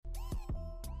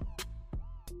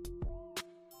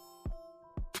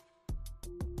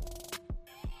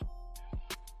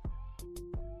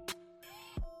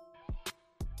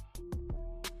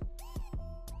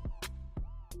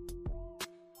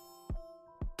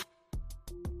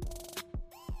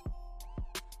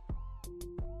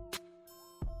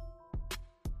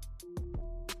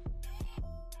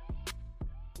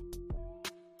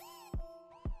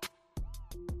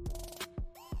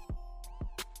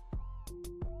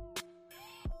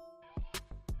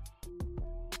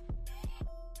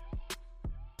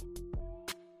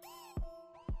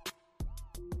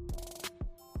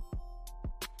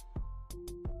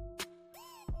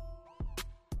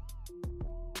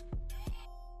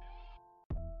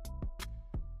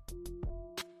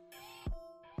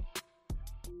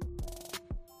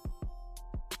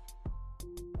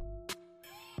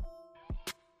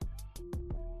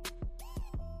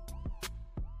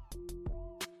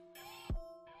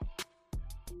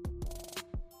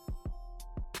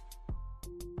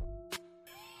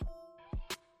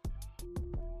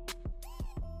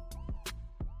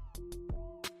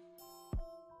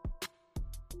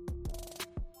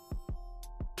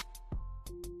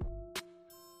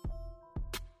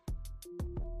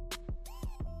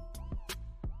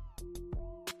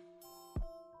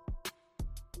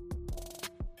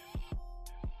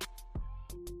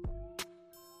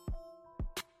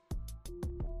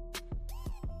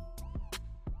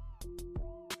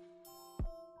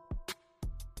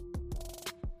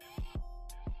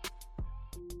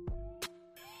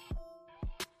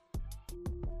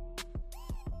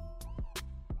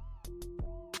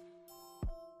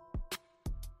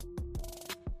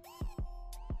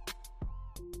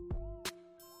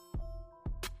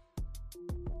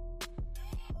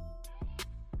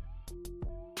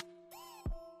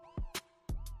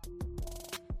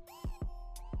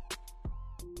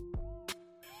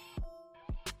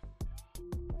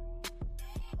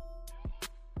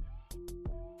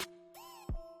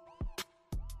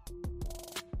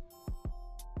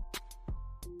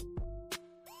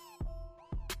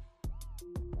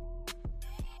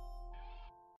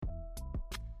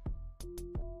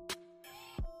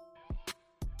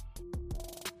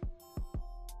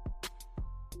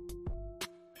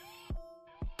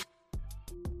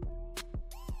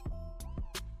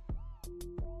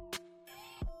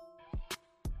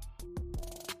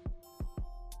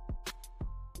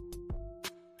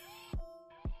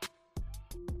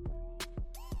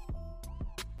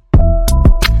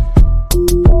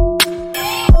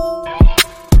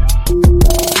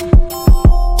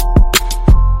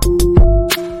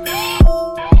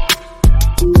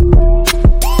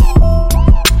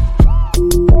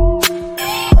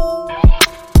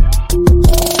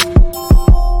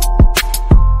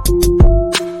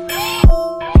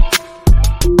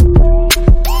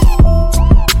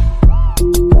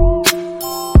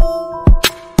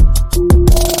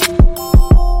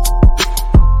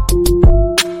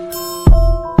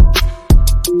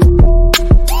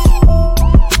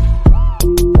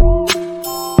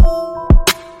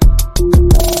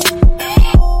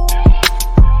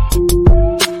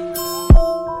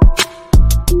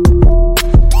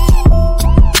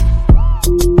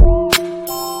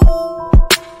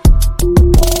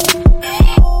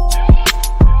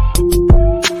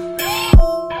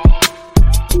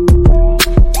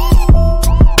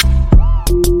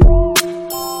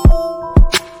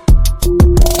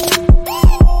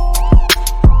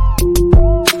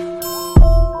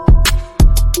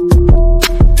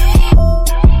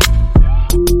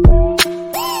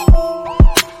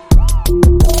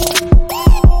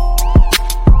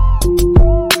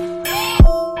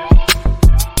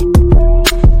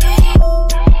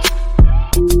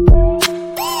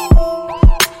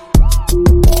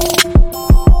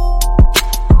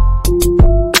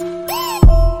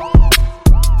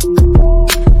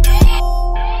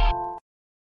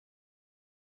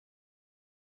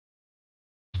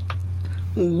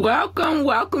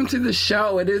Welcome to the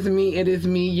show. It is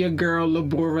me, your girl,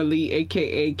 Labora Lee,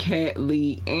 aka Cat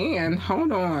Lee. And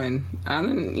hold on, I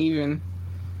didn't even.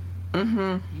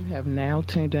 You have now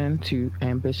tuned in to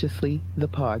Ambitiously the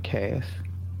podcast.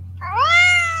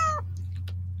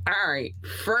 All right,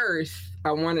 first,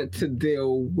 I wanted to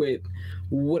deal with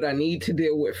what I need to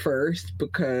deal with first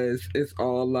because it's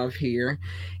all love here.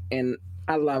 And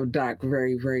I love Doc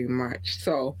very, very much.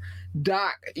 So,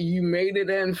 Doc, you made it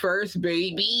in first,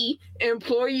 baby.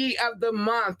 Employee of the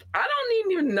month. I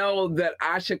don't even know that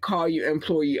I should call you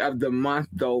employee of the month,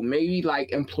 though. Maybe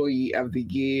like employee of the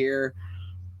year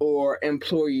or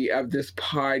employee of this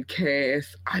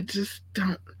podcast. I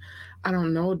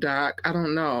don't know, Doc. I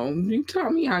don't know. You tell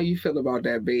me how you feel about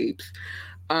that, babes.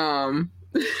 Um,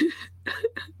 it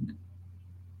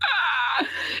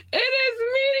is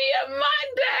Media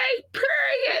Monday,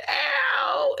 period.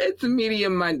 Ow. It's Media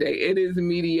Monday. It is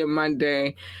Media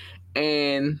Monday.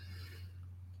 And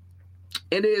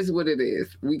it is what it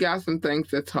is. We got some things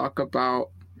to talk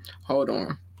about. Hold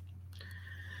on.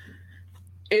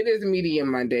 It is Media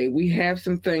Monday. We have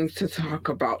some things to talk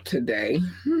about today.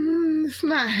 It's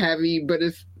not heavy, but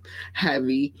it's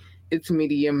heavy. It's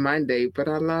Media Monday, but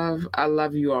I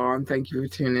love you all, and thank you for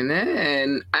tuning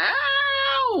in.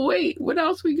 Wait, what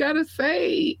else we gotta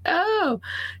say? Oh,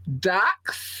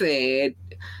 Doc Sav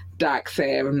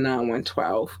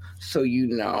 9112, so you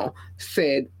know,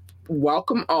 said,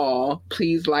 welcome all.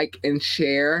 Please like and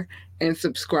share and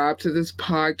subscribe to this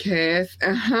podcast.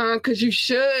 Because you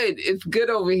should. It's good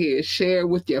over here. Share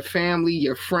with your family,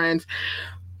 your friends.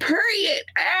 Period.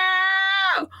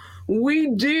 Ow!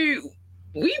 We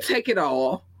take it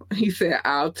all. He said,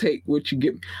 I'll take what you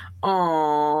give me.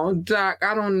 Oh, Doc,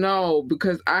 I don't know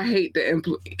because I hate the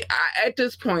at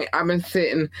this point, I've been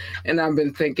sitting and I've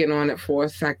been thinking on it for a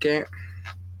second.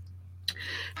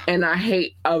 And I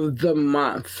hate of the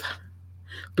month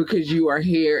because you are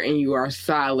here and you are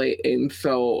solid. And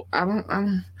so I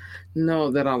don't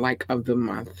know that I like of the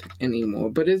month anymore,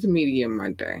 but it's Media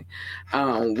Monday.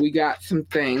 We got some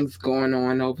things going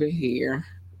on over here.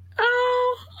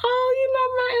 You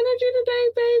love my energy today,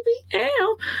 baby.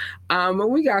 Ow. But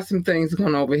we got some things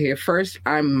going over here. First,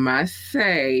 I must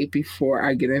say, before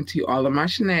I get into all of my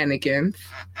shenanigans,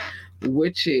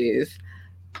 which is,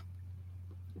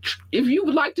 if you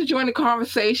would like to join the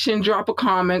conversation, drop a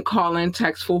comment, call in,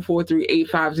 text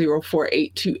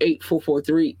 443-850-4828,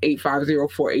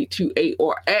 443-850-4828,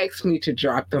 or ask me to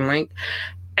drop the link,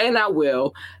 and I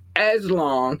will, as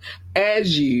long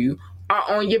as you are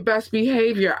on your best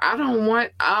behavior. I don't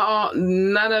want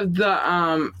none of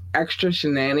the extra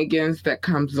shenanigans that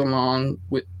comes along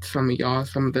with some of y'all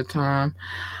some of the time.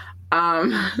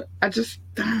 I just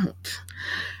don't.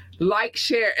 Like,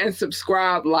 share, and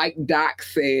subscribe, like Doc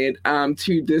said,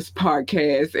 to this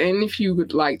podcast. And if you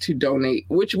would like to donate,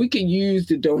 which we could use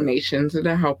the donations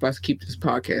to help us keep this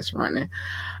podcast running,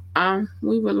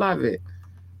 we would love it.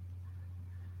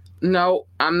 No,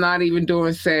 I'm not even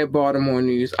doing sad Baltimore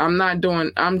news. I'm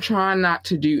trying not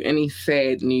to do any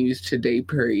sad news today,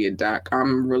 period, Doc.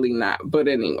 I'm really not. But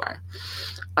anyway,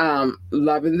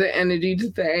 loving the energy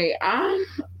today.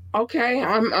 Okay,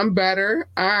 I'm better.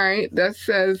 All right, that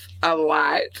says a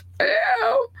lot.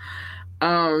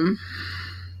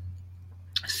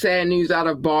 Sad news out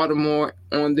of Baltimore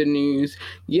on the news.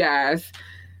 Yes.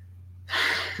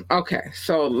 Okay,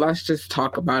 so let's just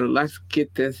talk about it. Let's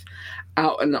get this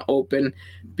out in the open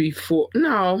before.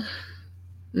 No.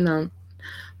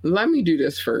 Let me do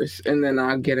this first, and then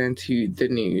I'll get into the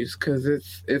news because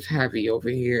it's heavy over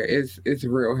here. It's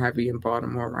real heavy in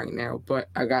Baltimore right now. But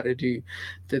I got to do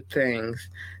the things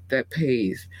that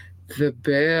pays the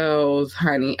bills,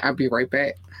 honey. I'll be right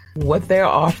back. What they're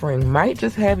offering might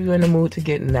just have you in the mood to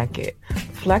get naked.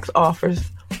 Flex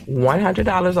offers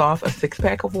 $100 off a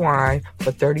 6-pack of wine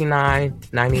for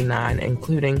 $39.99,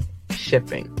 including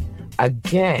shipping.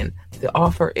 Again, the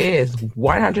offer is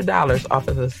 $100 off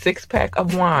of a 6-pack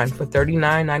of wine for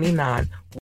 $39.99.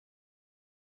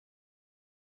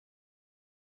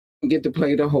 Get to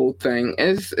play the whole thing.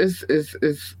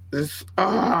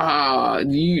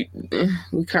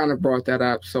 We kind of brought that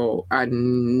up, so I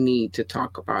need to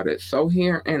talk about it. So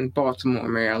here in Baltimore,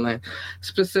 Maryland,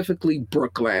 specifically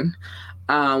Brooklyn,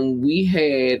 we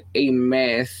had a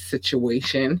mass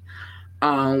situation,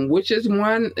 which is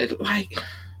one, like,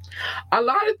 a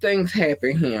lot of things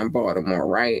happen here in Baltimore,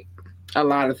 right? A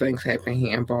lot of things happen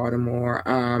here in Baltimore.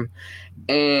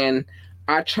 And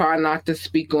I try not to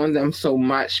speak on them so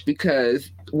much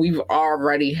because we've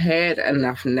already had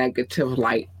enough negative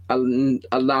light,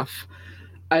 enough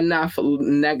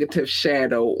negative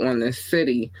shadow on the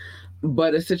city.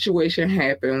 But a situation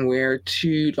happened where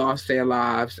 2 lost their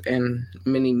lives and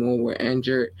many more were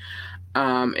injured.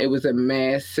 It was a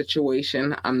mass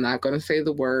situation. I'm not going to say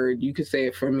the word. You can say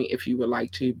it for me if you would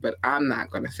like to, but I'm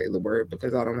not going to say the word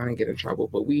because I don't want to get in trouble.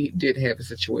 But we did have a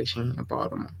situation in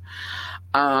Baltimore.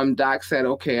 Doc said,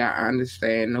 okay, I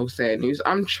understand. No sad news.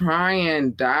 I'm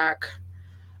trying, Doc.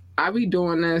 I be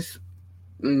doing this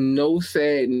no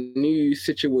sad news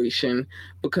situation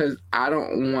because I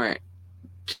don't want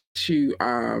to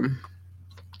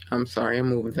I'm sorry, I'm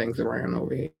moving things around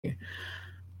over here.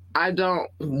 I don't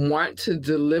want to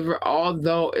deliver,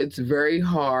 although it's very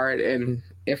hard, and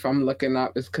if I'm looking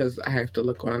up, it's because I have to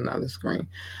look on another screen.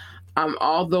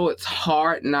 Although it's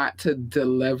hard not to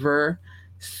deliver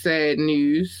sad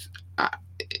news,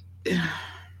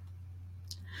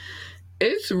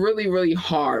 it's really, really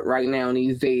hard right now in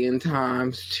these days and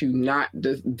times to not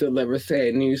deliver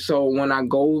sad news. So when I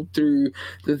go through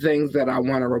the things that I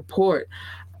want to report,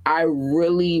 I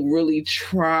really, really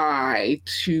try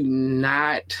to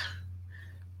not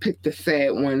pick the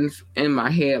sad ones in my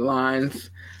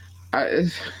headlines,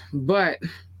 but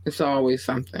it's always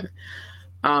something.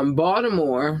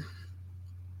 Baltimore,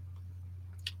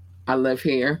 I live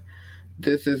here.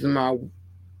 This is my,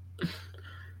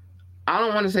 I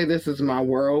don't want to say this is my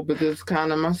world, but this is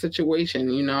kind of my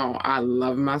situation. You know, I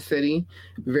love my city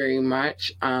very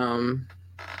much.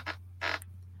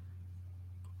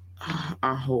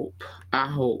 I hope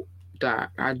that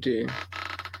I do.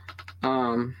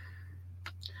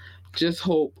 Just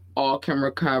hope all can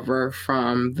recover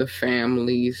from the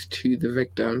families to the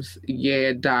victims.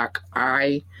 Yeah, Doc,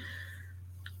 I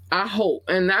hope,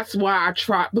 and that's why I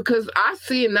try, because I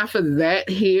see enough of that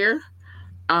here,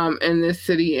 in this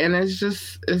city, and it's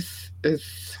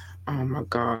oh my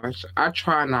gosh, I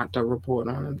try not to report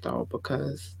on it though,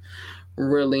 because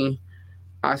really,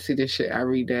 I see this shit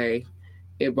every day.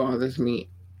 It bothers me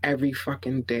every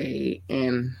fucking day,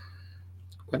 and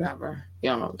whatever,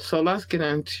 y'all. So let's get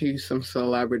into some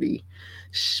celebrity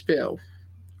spill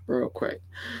real quick.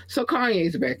 So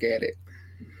Kanye's back at it.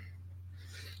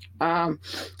 I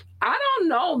don't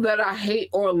know that I hate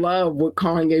or love what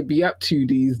Kanye be up to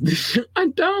these. I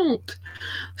don't.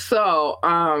 So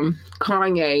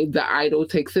Kanye, the idol,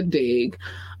 takes a dig.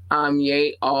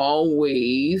 Ye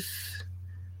always.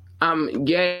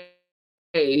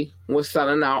 Ye was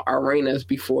selling out arenas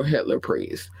before Hitler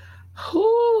praised.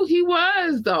 Who he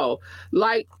was though?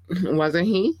 Like, wasn't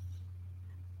he?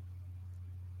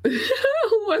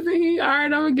 Wasn't he? All right,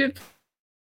 I'm gonna get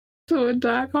to it,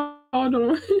 Doc. Hold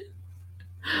on.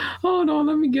 Hold on,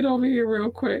 let me get over here real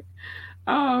quick.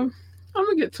 I'm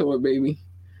gonna get to it, baby.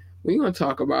 We're gonna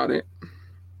talk about it.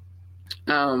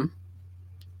 We're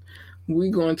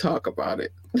gonna talk about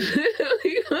it.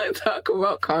 We're gonna talk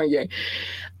about Kanye.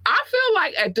 I feel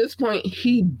like at this point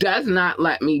he does not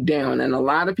let me down, and a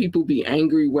lot of people be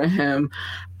angry with him.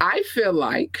 I feel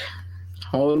like,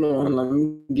 hold on, let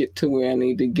me get to where I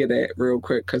need to get at real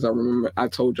quick, because I remember I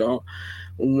told y'all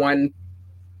one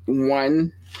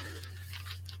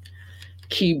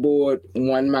keyboard,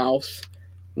 one mouse,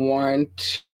 1,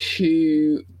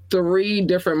 2, 3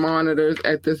 different monitors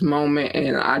at this moment,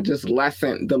 and I just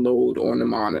lessened the load on the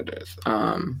monitors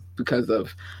because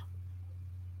of,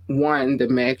 1, the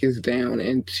Mac is down,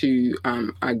 and 2,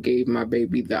 I gave my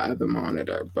baby the other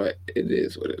monitor, but it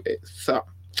is what it is. So,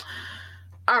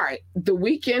 all right, the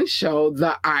weekend show,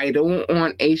 The Idol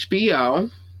on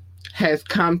HBO, has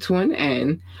come to an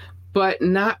end, but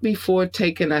not before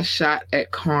taking a shot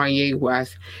at Kanye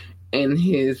West and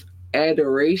his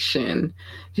adoration,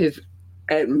 his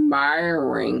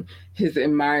admiring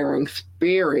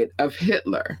spirit of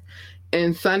Hitler.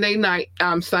 In Sunday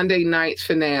night's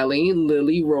finale,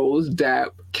 Lily Rose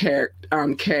Depp's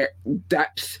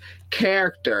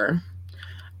character,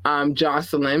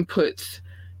 Jocelyn, puts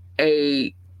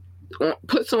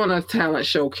on a talent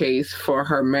showcase for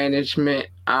her management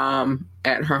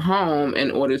at her home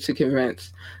in order to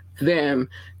convince them.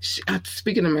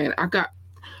 Speaking of man,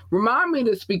 remind me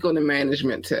to speak on the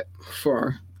management tip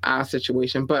for our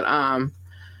situation, but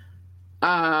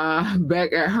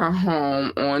back at her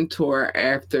home on tour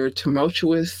after a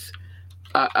tumultuous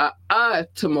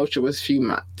few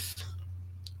months.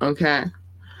 Okay.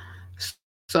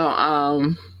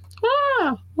 So,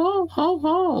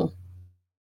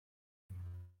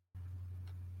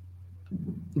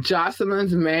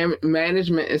 Jocelyn's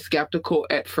management is skeptical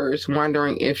at first,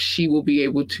 wondering if she will be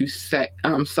able to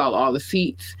sell all the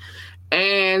seats.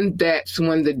 And that's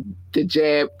when the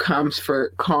jab comes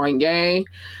for Kanye.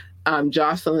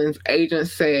 Jocelyn's agent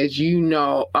says, you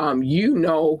know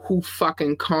who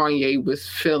fucking Kanye was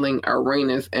filling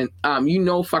arenas, and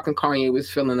fucking Kanye was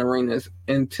filling arenas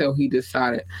until he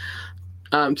decided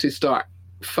to start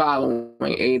following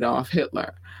Adolf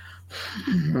Hitler.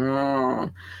 I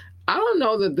don't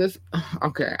know that this.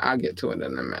 Okay, I'll get to it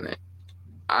in a minute.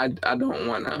 I don't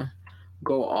want to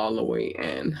go all the way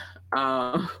in.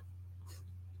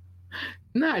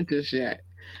 Not just yet,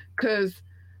 because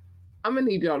I'm gonna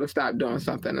need y'all to stop doing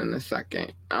something in a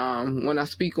second. When I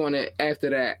speak on it after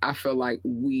that, I feel like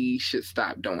we should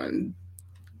stop doing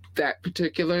that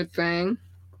particular thing.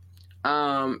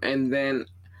 And then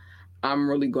I'm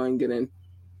really going to get in.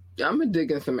 I'm gonna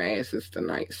dig in some asses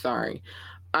tonight. Sorry.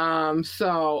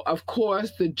 So of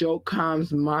course the joke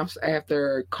comes months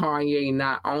after Kanye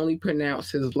not only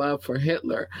pronounced his love for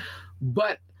Hitler,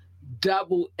 but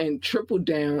doubled and tripled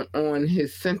down on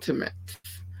his sentiments.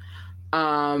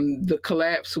 The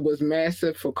collapse was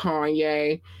massive for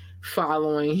Kanye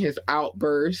following his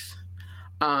outburst.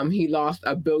 He lost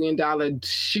 $1 billion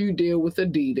shoe deal with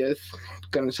Adidas.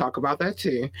 Going to talk about that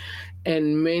too.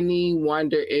 And many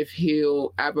wonder if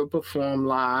he'll ever perform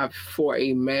live for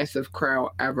a massive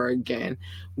crowd ever again,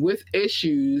 with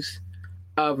issues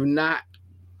of not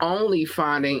only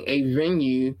finding a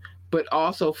venue, but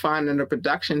also finding a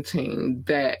production team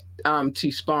that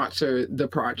to sponsor the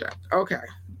project. Okay.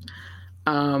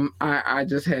 I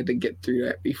just had to get through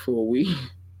that before we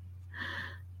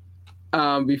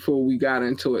got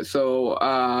into it.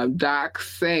 So Doc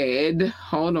said,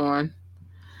 hold on.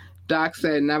 Doc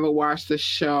said, never watched the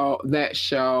show. That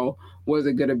show, was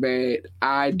it good or bad?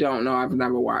 I don't know. I've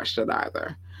never watched it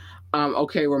either.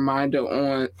 Okay, reminder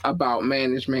on about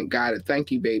management. Got it.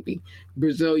 Thank you, baby.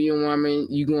 Brazilian woman,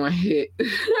 you gonna hit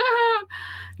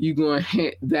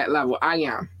that level. I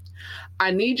am.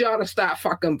 I need y'all to stop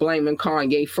fucking blaming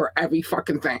Kanye for every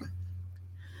fucking thing.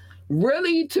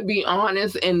 Really, to be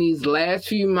honest, in these last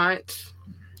few months,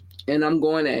 and I'm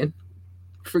going in,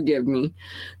 forgive me,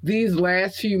 these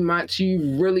last few months,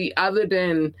 you really, other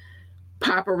than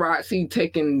paparazzi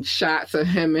taking shots of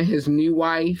him and his new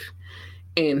wife,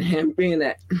 and him being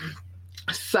at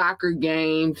soccer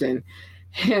games, and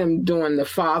him doing the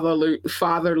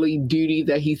fatherly duty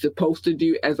that he's supposed to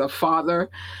do as a father,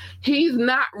 he's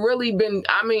not really been,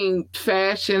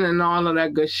 fashion and all of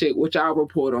that good shit, which I'll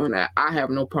report on that. I have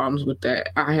no problems with that.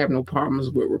 I have no problems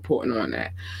with reporting on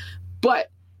that.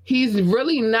 But he's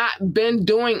really not been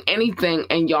doing anything,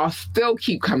 and y'all still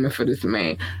keep coming for this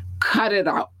man. Cut it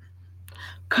out.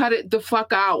 Cut it the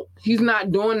fuck out. He's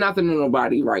not doing nothing to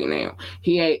nobody right now.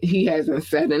 He hasn't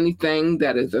said anything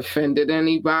that has offended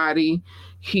anybody.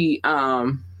 He's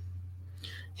not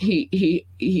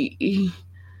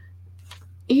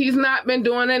been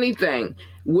doing anything.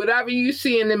 Whatever you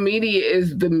see in the media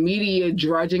is the media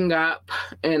drudging up,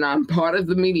 and I'm part of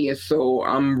the media, so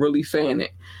I'm really saying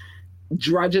it.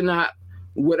 Drudging up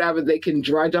whatever they can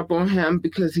drudge up on him,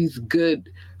 because he's good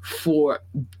for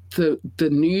the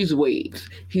news waves.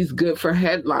 He's good for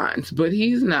headlines, but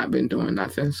he's not been doing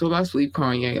nothing. So let's leave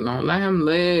Kanye alone. Let him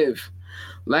live.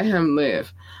 Let him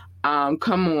live.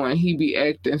 Come on, he be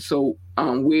acting so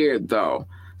weird though.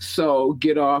 So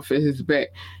get off of his back.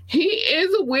 He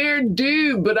is a weird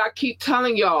dude, but I keep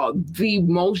telling y'all, the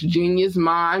most genius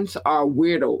minds are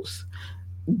weirdos.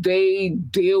 They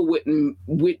deal with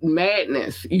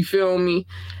madness. You feel me?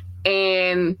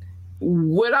 And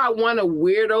would I want a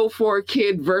weirdo for a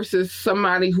kid versus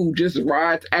somebody who just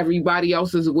rides everybody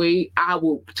else's way? I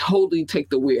will totally take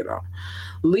the weirdo.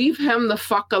 Leave him the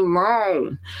fuck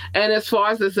alone. And as far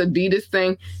as this Adidas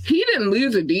thing, he didn't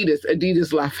lose Adidas.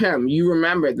 Adidas left him. You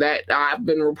remember that. I've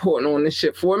been reporting on this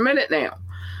shit for a minute now.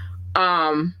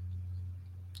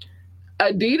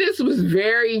 Adidas was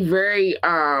very, very,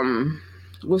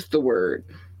 what's the word?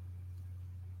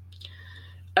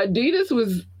 Adidas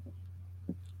was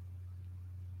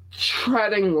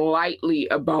treading lightly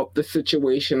about the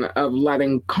situation of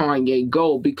letting Kanye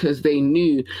go, because they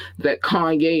knew that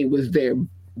Kanye was their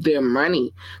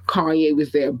money. Kanye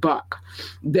was their buck.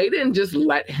 They didn't just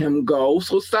let him go.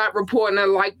 So stop reporting it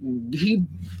like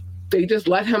they just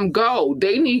let him go.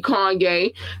 They need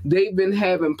Kanye. They've been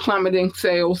having plummeting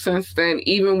sales since then,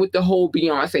 even with the whole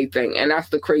Beyonce thing. And that's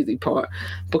the crazy part,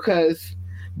 because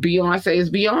Beyonce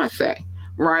is Beyonce,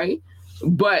 right?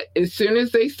 But as soon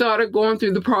as they started going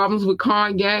through the problems with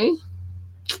Kanye,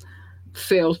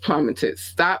 sales plummeted.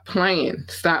 Stop playing.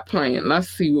 Stop playing. Let's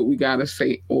see what we got to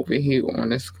say over here on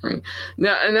the screen.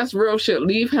 Now, and that's real shit.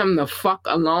 Leave him the fuck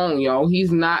alone, y'all.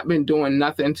 He's not been doing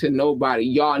nothing to nobody.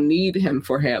 Y'all need him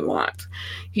for headlines.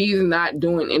 He's not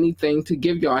doing anything to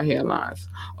give y'all headlines.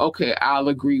 Okay, I'll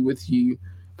agree with you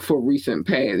for recent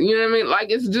past. You know what I mean? Like,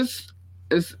 it's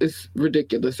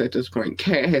ridiculous at this point.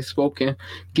 Cat has spoken.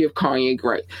 Give Kanye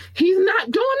grace. He's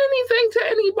not doing anything to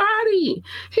anybody.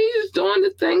 He's just doing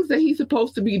the things that he's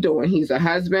supposed to be doing. He's a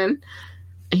husband.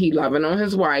 He loving on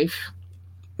his wife.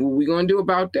 What we gonna do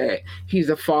about that? He's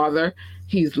a father.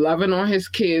 He's loving on his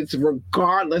kids,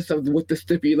 regardless of what the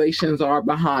stipulations are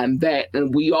behind that.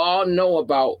 And we all know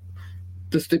about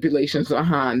the stipulations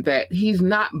behind that. He's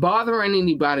not bothering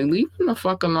anybody. Leave him the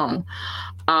fuck alone.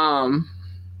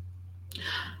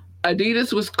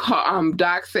 Adidas was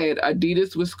Doc said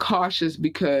Adidas was cautious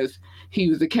because he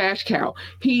was a cash cow.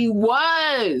 He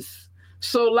was.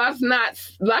 So let's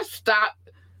stop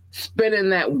spinning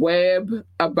that web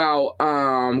about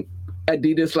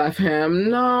Adidas left him.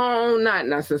 No, not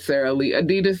necessarily.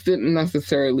 Adidas didn't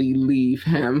necessarily leave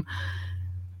him.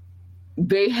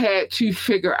 They had to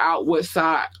figure out what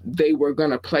side they were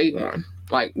going to play on.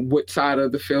 Like, what side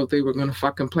of the field they were going to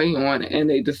fucking play on. And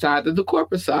they decided the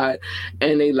corporate side.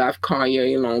 And they left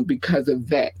Kanye alone because of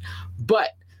that. But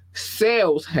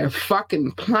sales have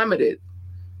fucking plummeted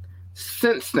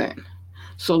since then.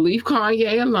 So leave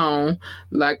Kanye alone.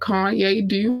 Let Kanye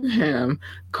do him.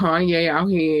 Kanye out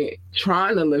here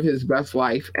trying to live his best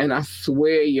life. And I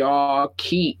swear y'all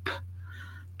keep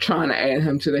trying to add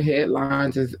him to the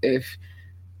headlines as if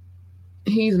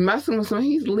he's messing with someone.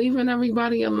 He's leaving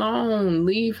everybody alone.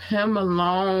 Leave him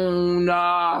alone.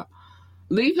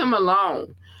 Leave him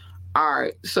alone. All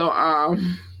right. So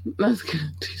let's get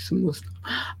into some more stuff.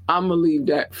 I'm gonna leave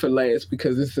that for last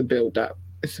because it's a build up.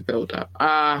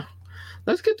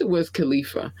 Let's get to Wiz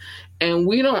Khalifa. And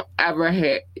we don't ever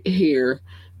hear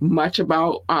much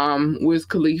about Wiz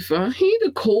Khalifa. He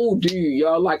the cool dude,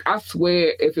 y'all. Like, I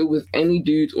swear, if it was any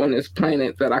dudes on this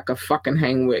planet that I could fucking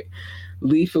hang with,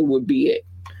 Khalifa would be it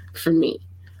for me.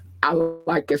 I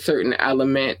like a certain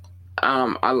element.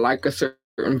 I like a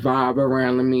certain vibe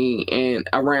around me,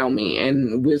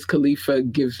 and Wiz Khalifa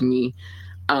gives me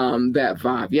that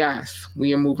vibe. Yes,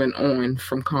 we are moving on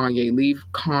from Kanye. Leave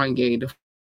Kanye the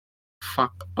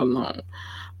fuck alone.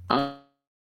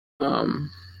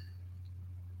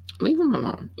 Leave him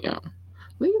alone. Yeah,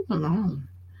 leave him alone.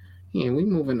 Yeah, we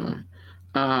moving on.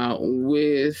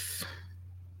 Wiz.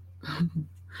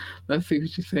 Let's see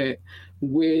what you said.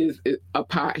 Wiz is a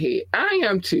pothead. I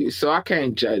am too, so I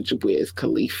can't judge Wiz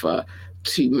Khalifa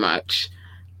too much.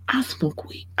 I smoke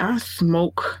weed. I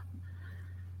smoke.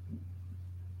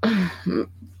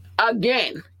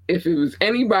 Again, if it was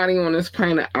anybody on this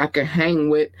planet I could hang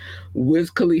with, Wiz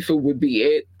Khalifa would be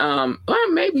it. Or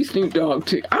maybe Snoop Dogg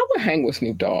too. I would hang with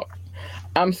Snoop Dogg.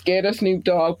 I'm scared of Snoop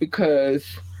Dogg because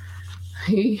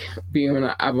he be on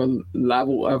a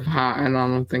level of high, and I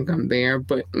don't think I'm there.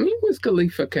 But me and Wiz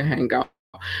Khalifa can hang out,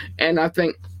 and I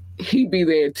think he'd be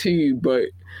there too. But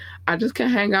I just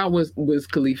can't hang out with Wiz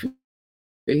Khalifa.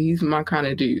 He's my kind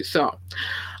of dude. So,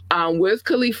 Wiz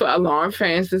Khalifa alarmed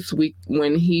fans this week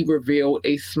when he revealed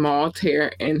a small tear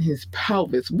in his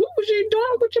pelvis. What was you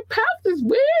doing with your pelvis,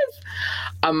 Wiz?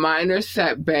 A minor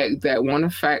setback that won't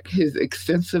affect his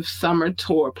extensive summer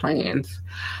tour plans.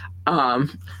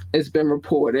 It's been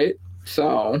reported,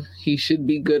 so he should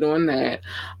be good on that.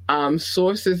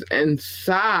 Sources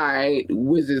inside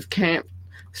Wiz's camp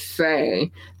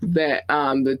say that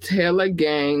the Taylor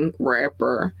Gang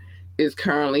rapper is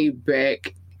currently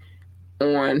back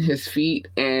on his feet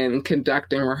and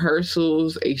conducting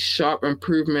rehearsals, a sharp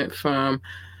improvement from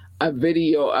a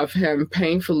video of him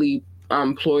painfully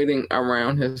plodding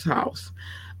around his house.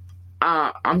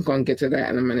 I'm going to get to that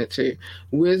in a minute too.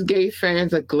 Wiz gave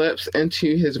fans a glimpse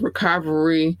into his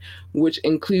recovery, which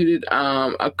included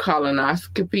a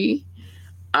colonoscopy,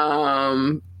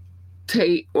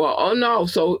 tape.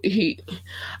 So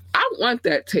I want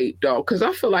that tape though, because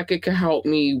I feel like it can help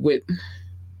me with.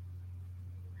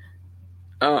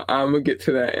 I'm going to get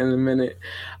to that in a minute.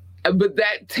 But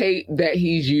that tape that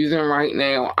he's using right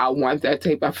now, I want that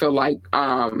tape. I feel like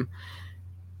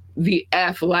the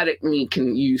athletic me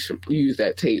can use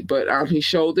that tape. But he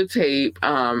showed the tape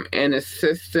and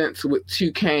assistance with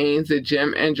 2 canes. The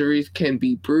gym injuries can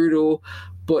be brutal,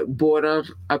 but boredom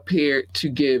appeared to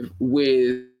give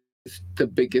Wiz the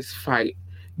biggest fight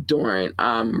during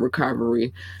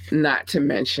recovery. Not to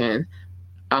mention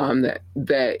that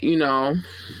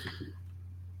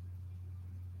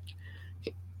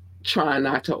trying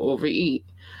not to overeat.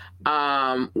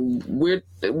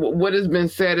 What has been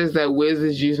said is that Wiz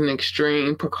is using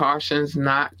extreme precautions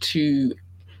not to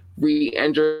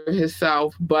re-injure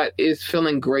himself, but is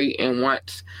feeling great and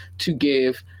wants to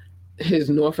give his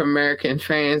North American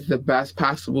fans the best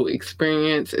possible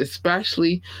experience,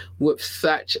 especially with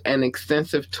such an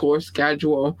extensive tour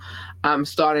schedule.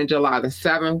 Starting July the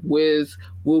 7th, Wiz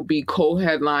will be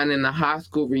co-headlining the high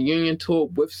school reunion tour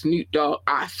with Snoop Dogg.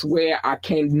 I swear I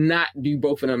cannot do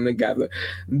both of them together.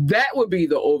 That would be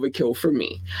the overkill for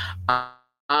me.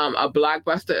 A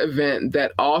blockbuster event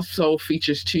that also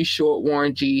features Too Short,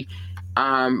 Warren G,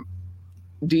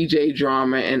 DJ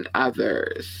Drama, and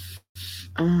others.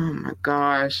 Oh my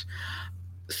gosh.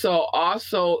 So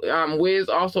also, Wiz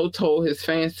also told his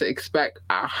fans to expect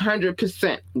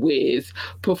 100% Wiz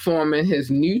performing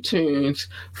his new tunes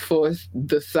for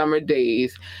the summer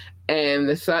days, and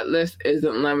the set list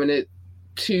isn't limited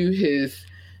to his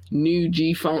new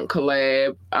G-Funk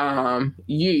collab,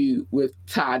 "You" with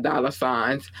Ty Dolla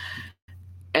Signs.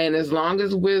 And as long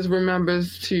as Wiz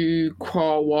remembers to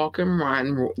crawl, walk, and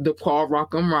run, the crawl,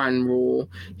 rock, and run rule,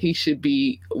 he should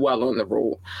be well on the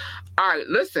roll. All right,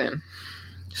 listen.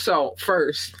 So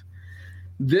first,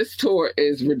 this tour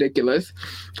is ridiculous.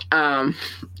 I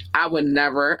would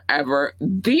never ever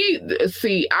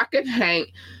see. I could hang.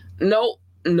 No,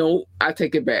 I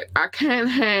take it back. I can't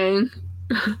hang.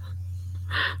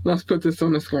 Let's put this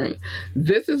on the screen.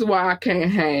 This is why I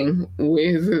can't hang.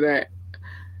 Where is it at?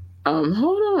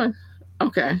 Hold on.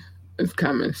 Okay, it's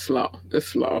coming slow. It's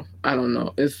slow. I don't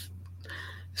know. It's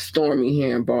stormy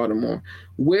here in Baltimore.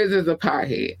 Wiz is a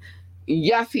pothead.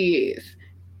 Yes, he is.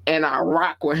 And I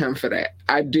rock with him for that.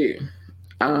 I do.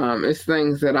 It's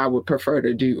things that I would prefer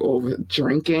to do over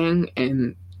drinking,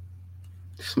 and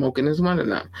smoking is one of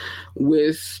them.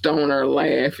 Wiz stoner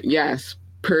laugh. Yes,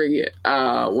 period.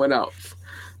 What else?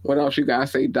 What else you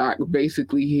guys say, Doc?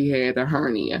 Basically, he had a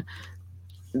hernia.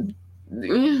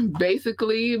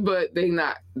 Basically, but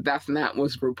that's not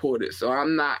what's reported. So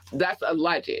that's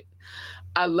alleged.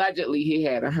 Allegedly he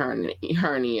had a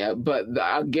hernia, but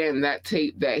again, that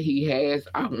tape that he has,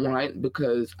 I want,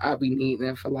 because I'll be needing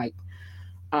it for like,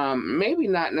 maybe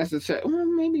not necessarily, well,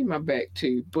 maybe my back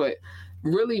too, but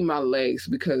really my legs,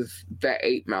 because that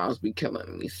 8 miles be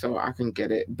killing me, so I can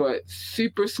get it. But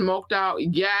super smoked out,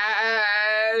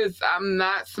 yes, I'm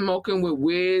not smoking with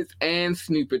Wiz and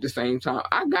Snoop at the same time.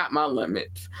 I got my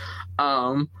limits.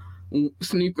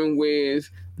 Snoop and Wiz,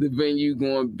 the venue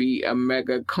going to be a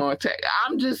mega contact.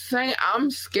 I'm just saying, I'm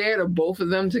scared of both of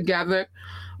them together.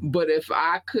 But if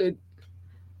I could,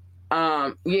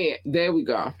 yeah, there we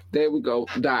go,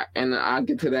 Doc, and I'll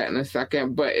get to that in a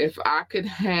second. But if I could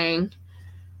hang,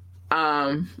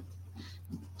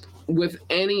 with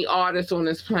any artist on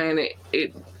this planet,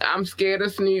 I'm scared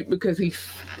of Snoop because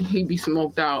he be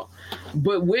smoked out,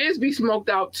 but Wiz be smoked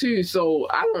out too. So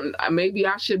maybe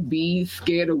I should be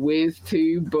scared of Wiz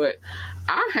too, but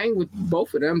I hang with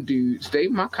both of them dudes. They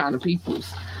my kind of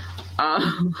peoples.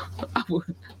 I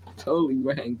would totally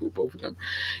hang with both of them.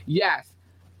 Yes,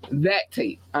 that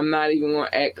tape. I'm not even gonna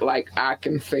act like I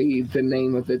can say the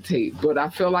name of the tape, but I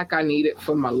feel like I need it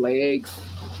for my legs.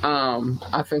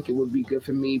 I think it would be good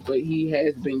for me, but he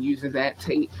has been using that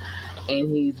tape,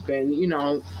 and he's been,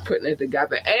 putting it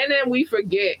together. And then we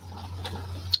forget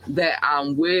that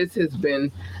Wiz has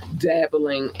been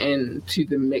dabbling into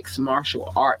the mixed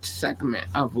martial arts segment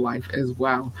of life as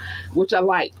well, which I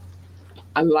like.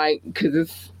 Because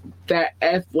it's that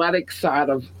athletic side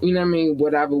of,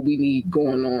 whatever we need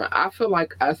going on. I feel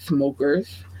like us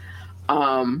smokers,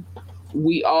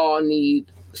 we all need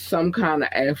some kind of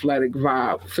athletic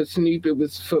vibe. For Snoop, it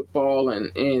was football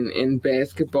and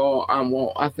basketball.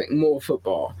 I think more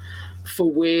football. For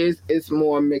Wiz, it's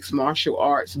more mixed martial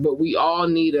arts, but we all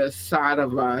need a side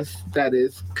of us that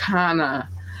is kind of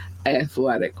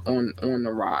athletic on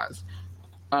the rise.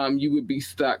 You would be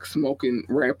stuck smoking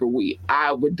rapper weed.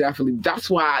 I would definitely. That's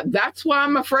why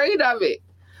I'm afraid of it.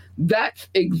 That's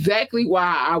exactly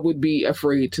why I would be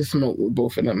afraid to smoke with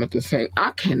both of them at the same.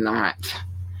 I cannot.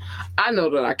 I know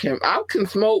that I can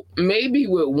smoke maybe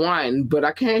with one, but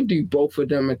I can't do both of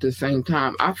them at the same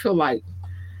time. I feel like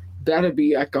that'd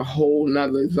be like a whole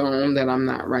nother zone that I'm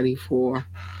not ready for.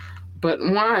 But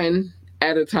one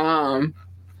at a time,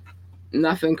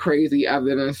 nothing crazy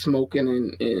other than smoking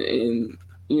and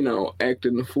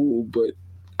acting the fool, but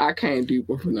I can't do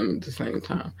both of them at the same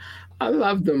time. I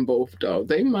love them both though.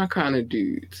 They my kind of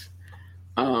dudes.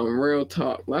 Real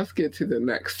talk. Let's get to the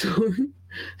next one.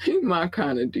 He my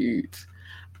kind of dudes.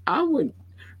 I would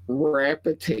rap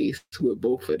a taste with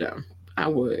both of them. I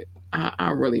would.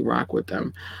 I really rock with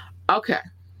them. Okay.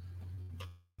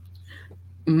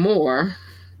 More.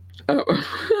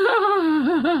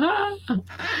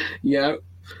 Yep.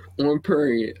 On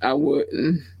period. I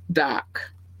wouldn't. Doc.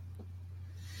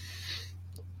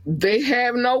 They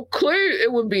have no clue.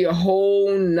 It would be a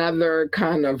whole nother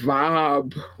kind of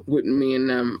vibe with me and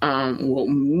them.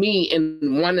 Me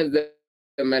and one of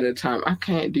them at a time. I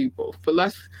can't do both. But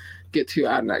let's get to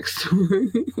our next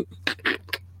one.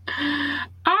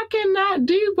 I cannot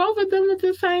do both of them at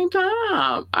the same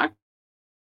time. I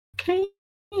can't.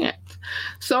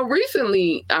 So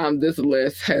recently, this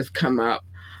list has come up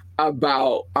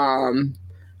about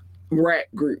rap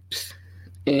groups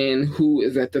and who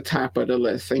is at the top of the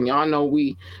list. And y'all know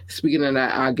speaking of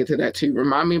that, I'll get to that too.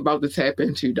 Remind me about the tap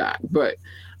into, Doc. But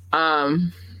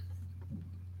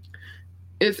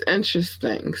it's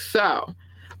interesting. So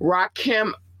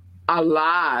Rakim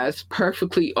Allah's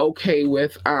perfectly okay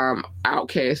with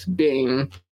Outkast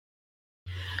being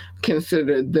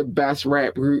considered the best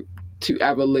rap group to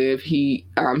ever live. He's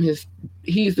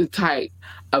the type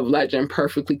of legend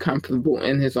perfectly comfortable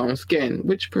in his own skin.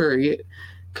 Which period?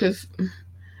 Because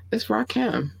it's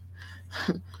Rakim.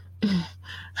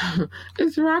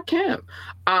 It's Rakim.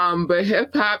 But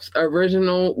hip hop's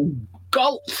original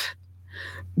GOAT,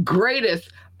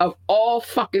 greatest of all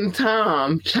fucking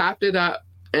time, chopped it up.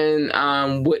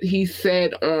 And what he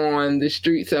said on the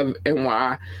streets of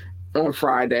NY on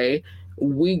Friday,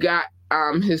 we got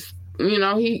his,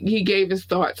 he gave his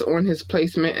thoughts on his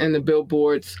placement in the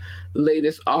Billboard's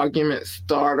latest argument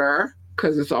starter,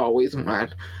 because it's always on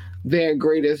their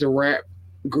greatest rap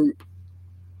group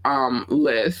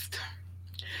list.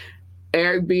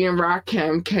 Eric B. and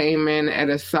Rakim came in at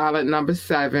a solid number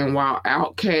 7, while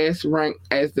Outkast ranked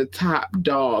as the top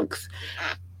dogs.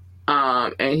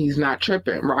 And he's not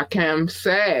tripping. Rakim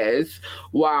says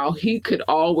while he could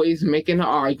always make an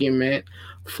argument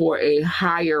for a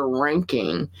higher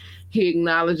ranking, he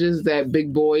acknowledges that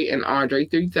Big Boy and Andre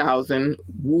 3000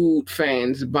 wooed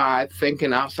fans by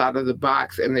thinking outside of the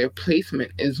box, and their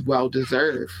placement is well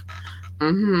deserved.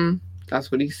 That's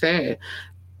what he said.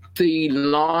 The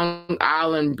Long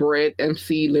Island bred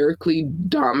MC lyrically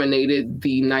dominated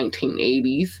the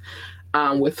 1980s.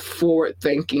 With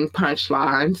forward-thinking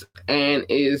punchlines, and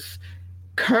is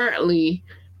currently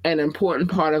an important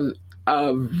part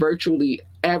of virtually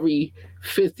every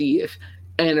 50th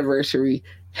anniversary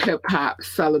hip-hop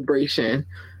celebration,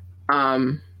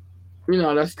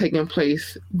 that's taking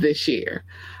place this year.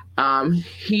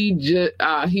 He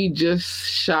just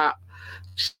shot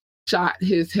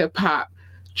his hip-hop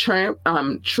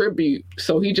tribute.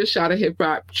 So he just shot a hip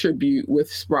hop tribute with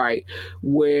Sprite,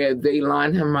 where they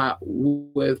line him up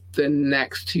with the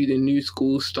next to the new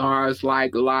school stars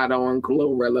like Lotto and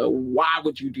Glorilla. Why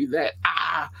would you do that?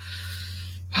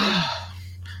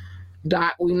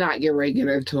 Doc, we not get ready to get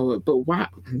into it, but why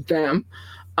them?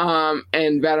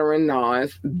 And veteran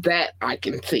Nas, that I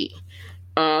can see.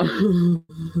 Outkast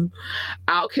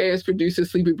producer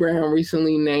Sleepy Brown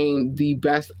recently named the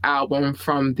best album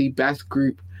from the best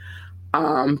group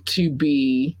to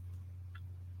be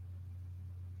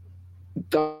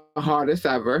the hardest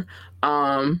ever.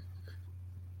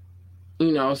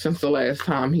 Since the last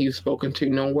time he was spoken to.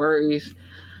 No worries.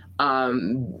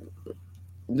 The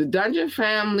Dungeon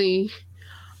family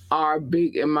are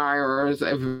big admirers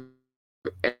of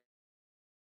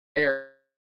Eric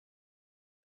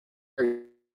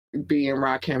B and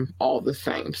Rakim all the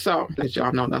same. So let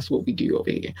y'all know that's what we do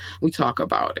over here. We talk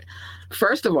about it.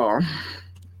 First of all,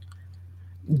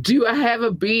 do I have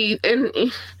a beef? And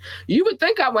you would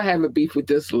think I would have a beef with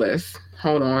this list.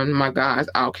 Hold on, my guys,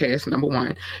 Outkast number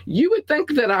 1. You would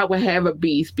think that I would have a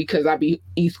beef because I be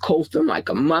East Coasting like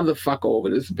a motherfucker over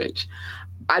this bitch.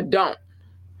 I don't.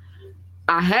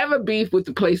 I have a beef with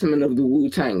the placement of the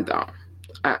Wu-Tang though.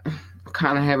 I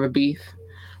kind of have a beef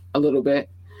a little bit.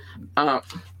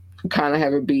 Kind of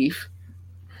have a beef.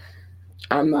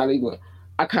 I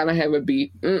kind of have a beef.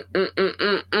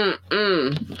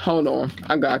 Hold on.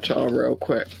 I got y'all real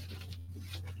quick.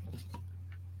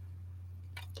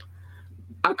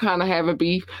 I kind of have a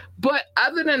beef. But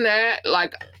other than that,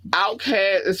 like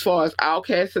Outkast, as far as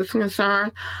Outkast is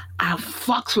concerned, I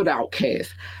fucks with Outkast.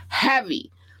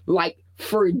 Heavy. Like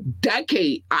for a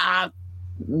decade, I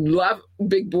love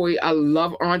Big Boy. I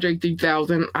love Andre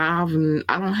 3000. I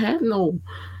don't have no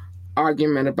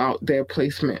argument about their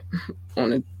placement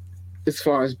on it as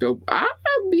far as Billboard. I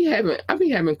be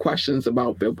having questions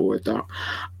about Billboard though.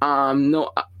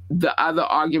 No, the other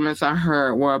arguments I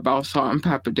heard were about Salt and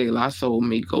Pepper, De La Soul,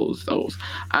 Migos. Those,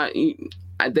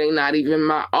 they're not even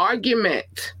my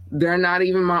argument. They're not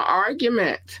even my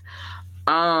argument.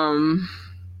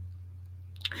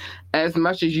 As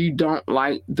much as you don't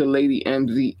like the Lady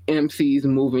MC's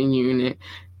moving unit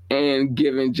and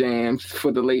giving jams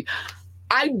for the lady,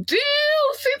 I do.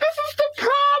 See, this is the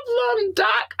problem,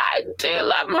 Doc. I do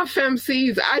love my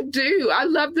FemCs. I do. I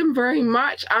love them very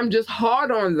much. I'm just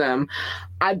hard on them.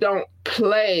 I don't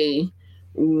play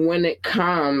when it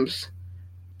comes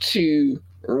to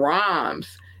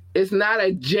rhymes. It's not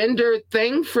a gender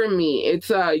thing for me. It's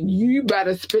you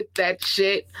better spit that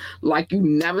shit like you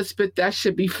never spit that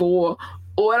shit before,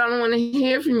 or I don't want to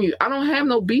hear from you. I don't have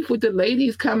no beef with the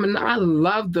ladies coming. I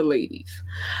love the ladies.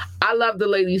 I love the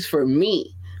ladies for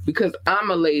me because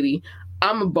I'm a lady,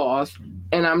 I'm a boss,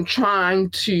 and I'm trying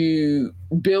to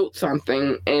build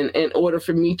something. And in order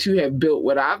for me to have built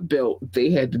what I've built,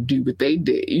 they had to do what they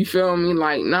did. You feel me?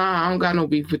 Like, nah, I don't got no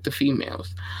beef with the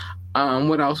females.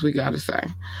 What else we gotta say?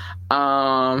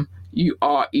 You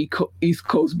are East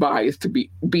Coast biased, to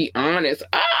be honest.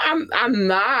 I'm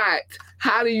not.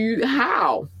 How you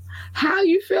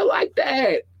feel like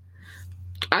that?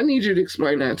 I need you to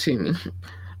explain that to me.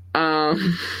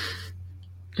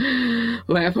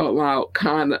 Laugh out loud,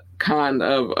 kind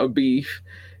of a beef.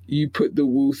 You put the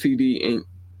Woo CD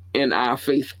in our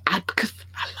face. Because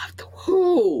I love the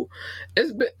Woo.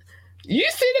 It's been. You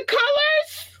see the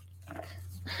colors?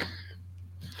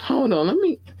 Hold on, let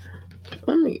me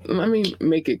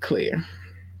make it clear.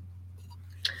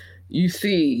 You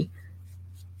see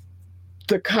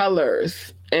the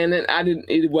colors, and then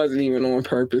it wasn't even on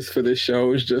purpose for the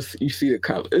show. It's just you see the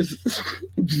colors.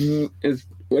 It's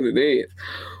what it is.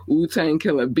 Wu-Tang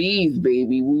Killer Bees,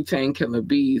 baby. Wu-Tang Killer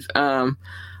Bees. No,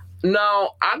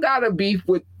 I got a beef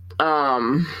with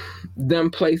them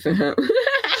placing him.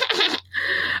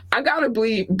 I got a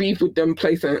beef with them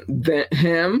placing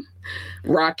him,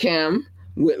 Rakim,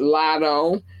 with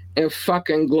Lotto, and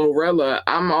fucking Glorilla.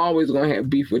 I'm always gonna have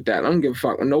beef with that. I don't give a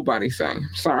fuck what nobody's saying.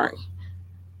 Sorry.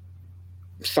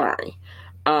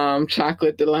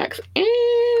 Chocolate Deluxe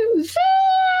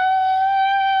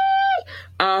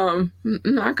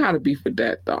and I got a beef with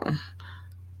that though.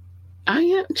 I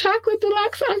am Chocolate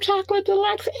Deluxe. I'm Chocolate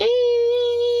Deluxe.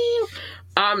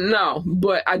 No,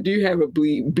 but I do have a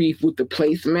beef with the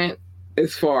placement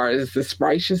as far as the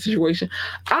Sprite situation.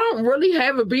 I don't really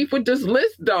have a beef with this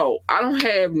list though. I don't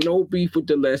have no beef with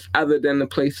the list other than the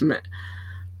placement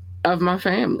of my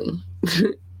family.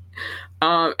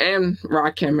 And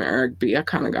Rakim and Eric B. I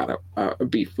kind of got a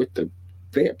beef with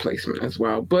their placement as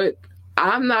well. But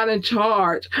I'm not in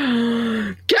charge. Guess who's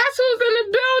in the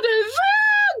building?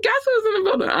 Guess who's in the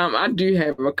building? I do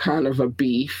have a kind of a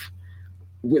beef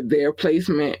with their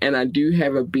placement, and I do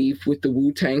have a beef with the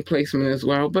Wu-Tang placement as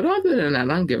well. But other than that,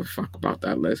 I don't give a fuck about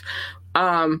that list.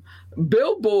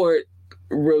 Billboard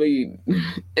really,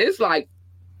 it's like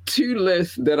two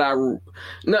lists that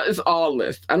it's all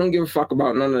lists. I don't give a fuck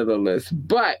about none of the lists.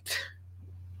 But,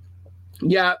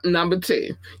 yeah, number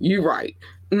 2. You right.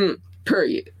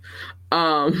 Period.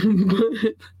 I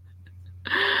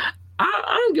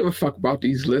don't give a fuck about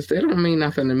these lists. They don't mean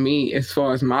nothing to me as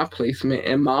far as my placement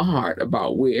in my heart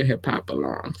about where hip hop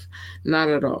belongs. Not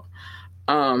at all.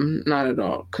 Not at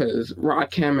all. Because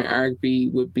Rakim and Eric B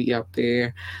would be up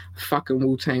there. Fucking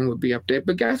Wu-Tang would be up there.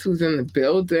 But guess who's in the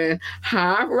building?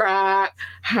 Hi, Rock.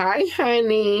 Hi,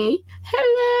 honey.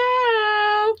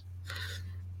 Hello.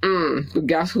 But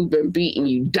guess who's been beating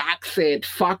you? Doc said,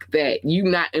 fuck that. You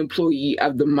not employee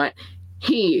of the month.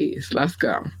 He is. Let's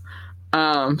go.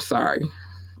 Sorry.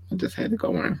 I just had to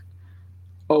go in.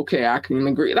 Okay, I can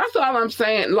agree. That's all I'm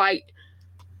saying. Like,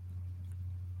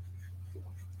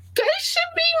 they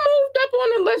should be moved up on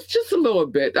the list just a little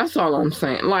bit. That's all I'm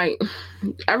saying. Like,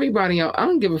 everybody else, I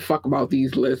don't give a fuck about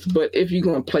these lists, but if you're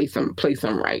going to place them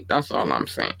right. That's all I'm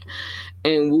saying.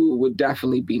 And Wu would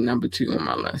definitely be number 2 on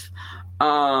my list.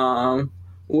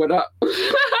 What up?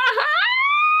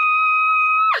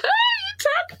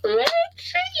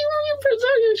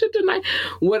 Shit tonight.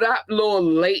 What up, little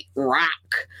late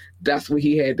rock? That's what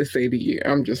he had to say to you.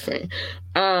 I'm just saying.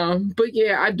 But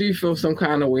yeah, I do feel some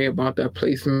kind of way about that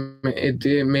placement. It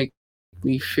did make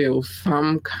me feel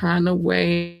some kind of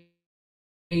way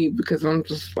because I'm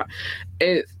just like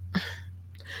it.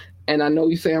 And I know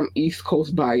you say I'm East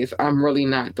Coast biased. I'm really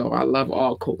not though. I love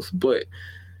all coasts, but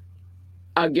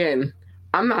again,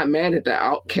 I'm not mad at the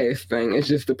Outcast thing. It's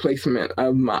just the placement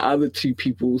of my other 2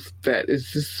 peoples that is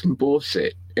just some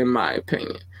bullshit, in my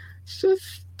opinion. It's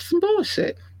just some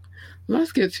bullshit.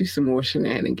 Let's get to some more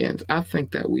shenanigans. I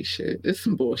think that we should. There's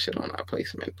some bullshit on our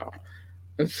placement, though.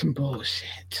 It's some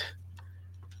bullshit.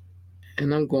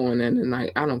 And I'm going in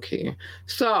tonight. I don't care.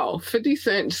 So, 50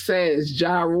 Cent says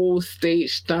Ja Rule's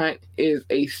stage stunt is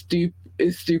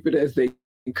stupid as they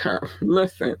come.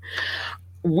 Listen.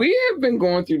 We have been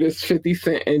going through this 50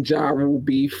 Cent and Ja Rule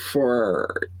beef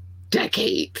for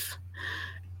decades.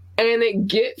 And it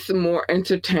gets more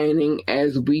entertaining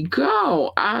as we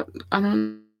go. I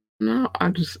don't know.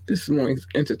 This is more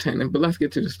entertaining, but let's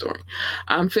get to the story.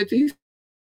 50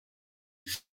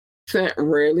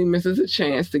 rarely misses a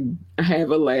chance to have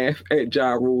a laugh at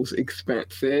Ja Rule's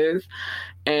expenses,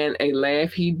 and a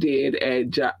laugh he did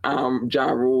at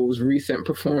Ja Rule's recent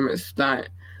performance stunt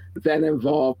that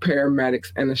involved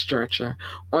paramedics and a stretcher.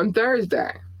 On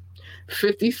Thursday,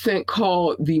 50 Cent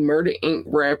called the Murder Inc.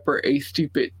 rapper a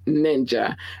stupid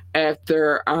ninja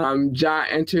after Ja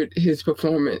entered his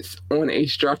performance on a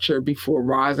stretcher before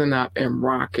rising up and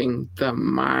rocking the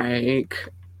mic.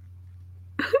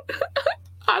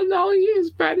 I know he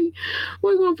is petty.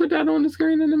 We're going to put that on the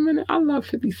screen in a minute. I love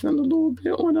 50 Cent a little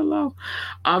bit on the low.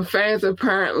 Fans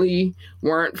apparently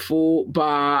weren't fooled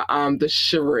by the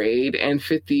charade, and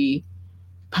 50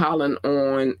 piling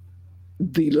on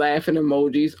the laughing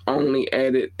emojis only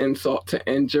added insult to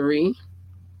injury.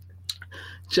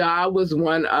 Ja was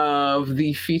one of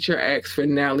the feature acts for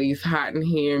Nelly's Hot in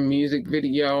Here music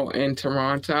video in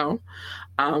Toronto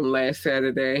last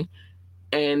Saturday,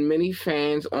 and many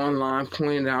fans online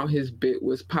pointed out his bit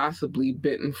was possibly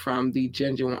bitten from the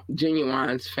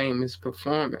Genuine's famous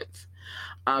performance.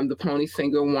 The Pony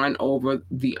singer won over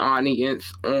the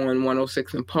audience on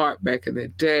 106 in Park back in the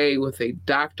day with a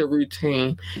doctor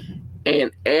routine,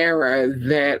 an era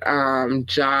that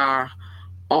Ja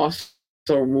also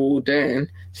ruled in.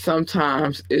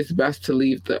 Sometimes it's best to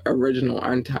leave the original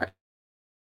untouched.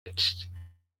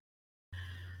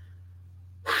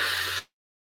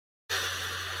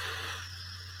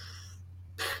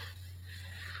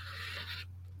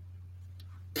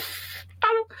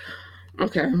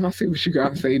 Okay, let's see what you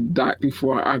gotta say, Doc,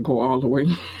 before I go all the way.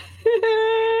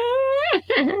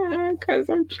 Because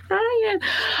I'm trying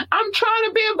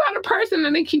to be a better person,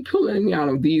 and they keep pulling me out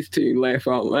of these two. Laugh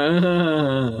out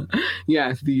loud.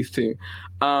 Yes, these two.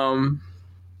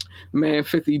 Man,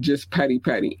 50 just petty.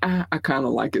 I kind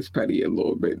of like his petty a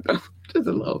little bit, though. Just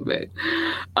a little bit.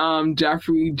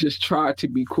 Jeffrey just tried to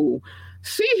be cool.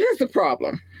 See, here's the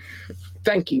problem.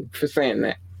 Thank you for saying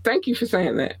that.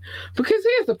 Because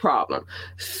here's the problem.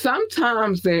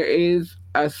 Sometimes there is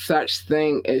a such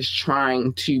thing as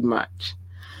trying too much.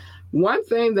 One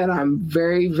thing that I'm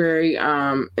very, very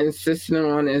insistent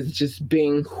on is just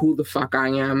being who the fuck I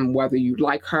am, whether you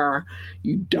like her,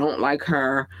 you don't like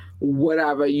her,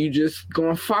 whatever. You just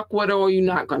gonna fuck with her or you're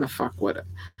not gonna fuck with her.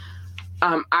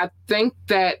 I think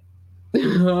that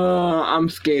I'm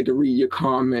scared to read your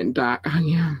comment, Doc. I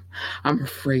am. I'm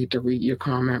afraid to read your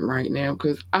comment right now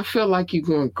because I feel like you're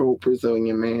going to go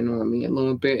Brazilian man on me a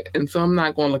little bit. And so I'm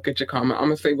not going to look at your comment. I'm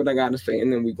going to say what I got to say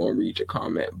and then we're going to read your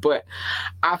comment. But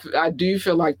I do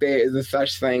feel like there is a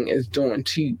such thing as doing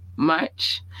too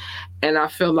much. And I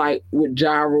feel like with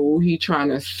Ja Rule, he trying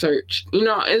to search. You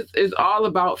know, it's all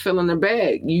about filling the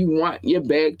bag. You want your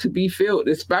bag to be filled,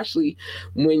 especially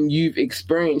when you've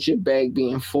experienced your bag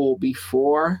being full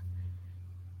before.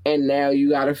 And now you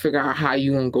got to figure out how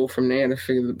you going to go from there to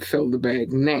fill the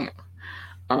bag now.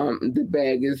 The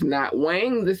bag is not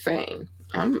weighing the same.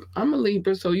 I'm a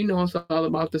Libra, so you know it's all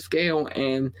about the scale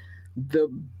and the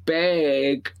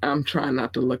bag. I'm trying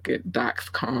not to look at Doc's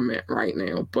comment right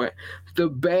now, but the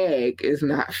bag is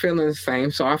not feeling the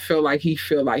same. So I feel like he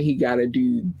got to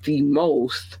do the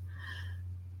most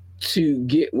to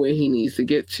get where he needs to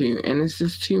get to. And it's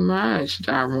just too much,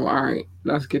 Daryl. All right,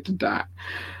 let's get to Doc.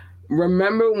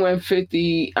 Remember when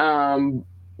 50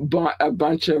 bought a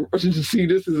bunch of... See,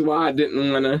 this is why I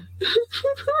didn't want to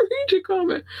read your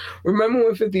comment. Remember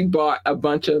when 50 bought a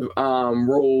bunch of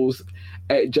rolls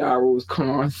at Ja Rule's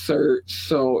concert,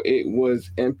 so it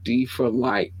was empty for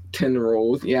like 10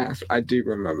 rolls? Yes, I do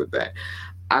remember that.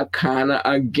 I kind of,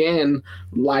 again,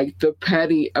 like the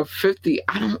petty of 50.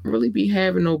 I don't really be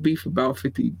having no beef about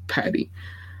 50 petty.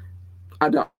 I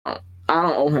don't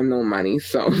owe him no money,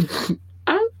 so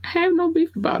I don't have no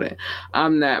beef about it.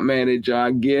 I'm not mad at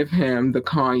Ja. Give him the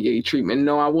Kanye treatment.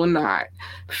 No, I will not.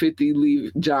 50,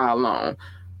 leave Ja alone.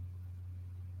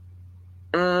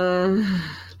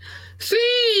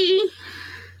 See,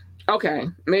 okay,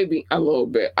 maybe a little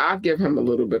bit. I'll give him a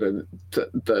little bit of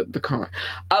the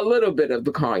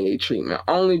Kanye treatment,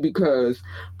 only because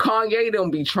Kanye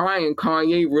don't be trying.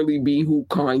 Kanye really be who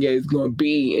Kanye is gonna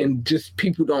be, and just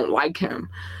people don't like him.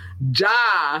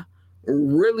 Ja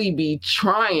really be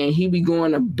trying. He be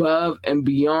going above and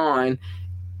beyond,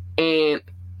 and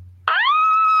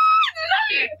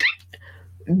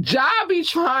Ja be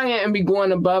trying and be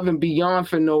going above and beyond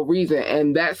for no reason.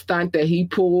 And that stunt that he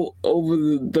pulled over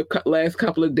the last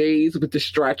couple of days with the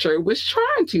stretcher was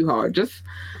trying too hard. Just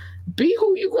be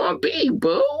who you gonna be,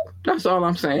 boo. That's all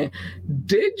I'm saying.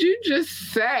 Did you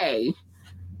just say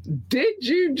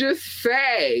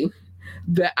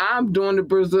that I'm doing the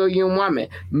Brazilian woman?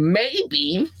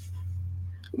 Maybe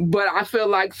But I feel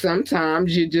like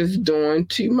sometimes you're just doing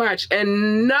too much.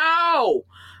 And no,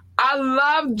 I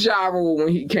loved Ja Rule when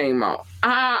he came out.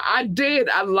 I did.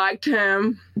 I liked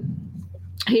him.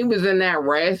 He was in that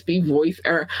raspy voice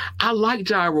era. I like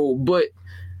Ja Rule, but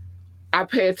I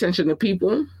pay attention to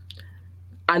people.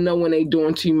 I know when they're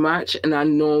doing too much, and I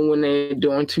know when they're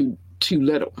doing too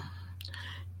little.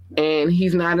 And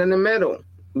he's not in the middle.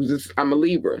 I'm a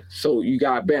Libra, so you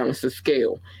got to balance the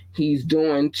scale. He's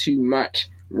doing too much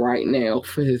right now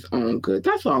for his own good.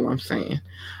 That's all I'm saying.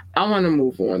 I want to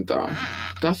move on, though.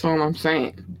 That's all I'm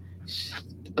saying.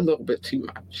 A little bit too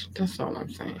much. That's all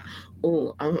I'm saying.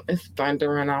 Oh, it's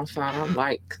thundering outside. I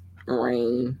like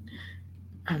rain.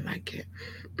 I like it.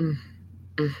 Mm,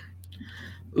 mm.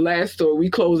 Last story. We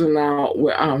closing out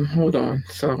with hold on.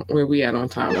 So where we at on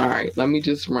time? All right, let me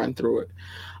just run through it.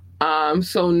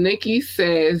 So Nikki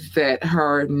says that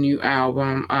her new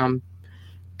album,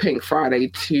 Pink Friday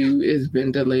 2, has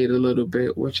been delayed a little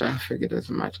bit, which I figured as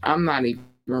much. I'm not even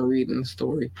reading the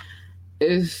story.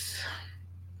 It's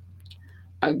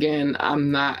again,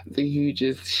 I'm not the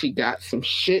hugest. She got some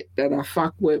shit that I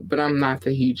fuck with, but I'm not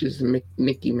the hugest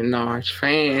Nicki Minaj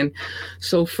fan.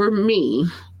 So for me,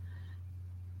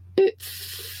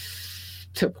 it's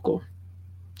typical.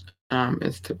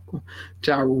 It's typical.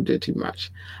 Ja Rule did too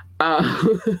much. Ja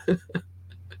Rule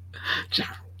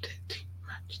did too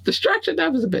much. The structure,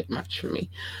 that was a bit much for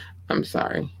me. I'm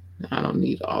sorry. I don't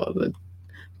need all of the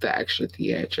extra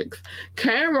theatrics.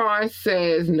 Cameron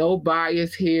says no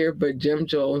bias here, but Jim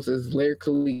Jones is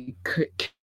lyrically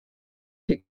kicking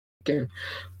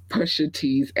Pusha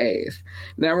T's ass.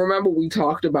 Now remember we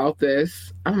talked about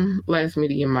this last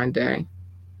meeting Monday.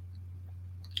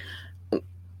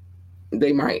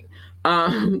 They might.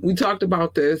 We talked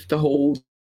about this, the whole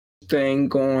thing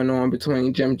going on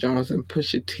between Jim Jones and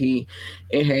Pusha T.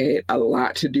 It had a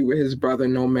lot to do with his brother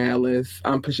No Malice,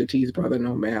 Pusha T's brother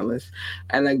No Malice.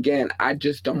 And again, I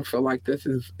just don't feel like this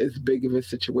is as big of a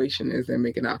situation as they're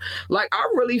making out. Like, I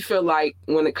really feel like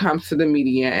when it comes to the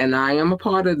media, and I am a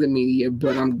part of the media,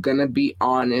 but I'm gonna be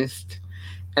honest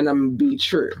and I'm gonna be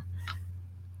true.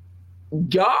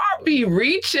 Y'all be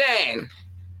reaching.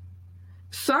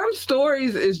 Some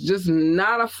stories is just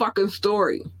not a fucking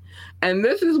story. And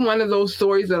this is one of those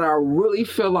stories that I really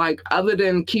feel like, other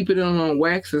than keeping it on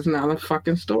wax, is not a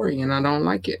fucking story, and I don't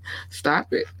like it.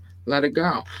 Stop it. Let it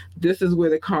go. This is where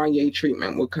the Kanye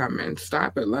treatment will come in.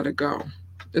 Stop it. Let it go.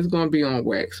 It's going to be on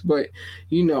wax, but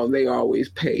you know they always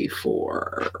pay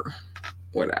for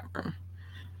whatever.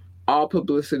 All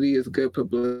publicity is good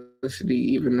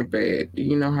publicity, even the bad.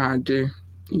 You know how I do.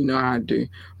 You know how I do.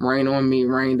 Rain on me,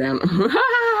 rain down.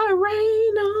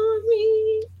 Rain on me.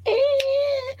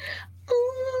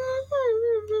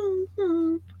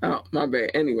 Oh, my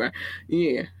bad. Anyway,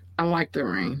 yeah, I like the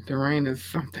rain. The rain is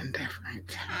something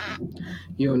different.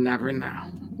 You'll never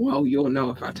know. Well, you'll know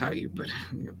if I tell you, but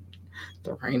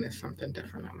the rain is something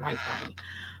different. I like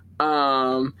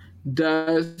rain.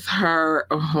 Does her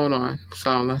hold on,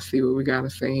 so let's see what we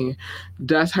gotta say here.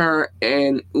 Does her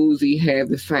and Uzi have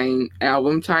the same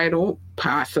album title?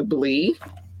 Possibly,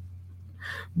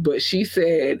 but she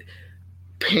said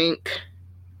Pink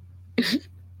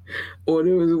or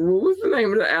there was, what was the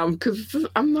name of the album? Because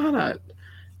I'm not a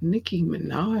Nicki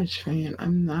Minaj fan.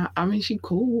 I'm not. I mean, she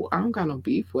cool. I don't got no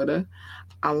beef with her.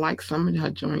 I like some of her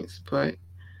joints, but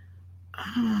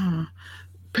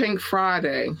Pink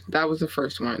Friday, that was the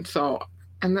first one. So,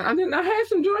 and I had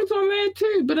some joints on there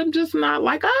too, but I'm just not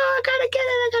like, oh, I gotta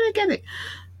get it.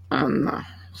 No.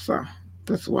 So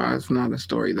that's why it's not a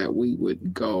story that we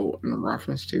would go in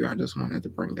reference to. I just wanted to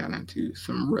bring that into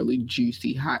some really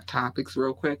juicy, hot topics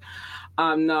real quick.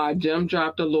 No, Jim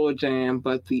dropped a little jam,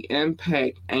 but the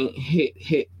impact ain't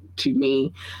hit to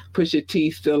me. Pusha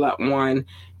T still up one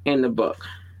in the book.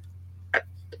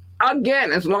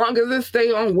 Again, as long as it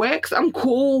stay on wax, I'm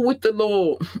cool with I'm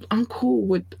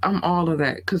all of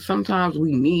that. Because sometimes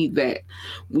we need that.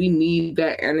 We need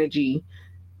that energy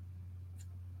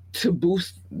to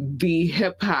boost the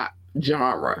hip hop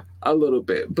genre a little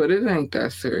bit. But it ain't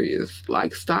that serious.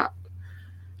 Like, stop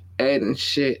adding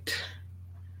shit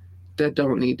that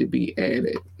don't need to be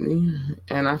added.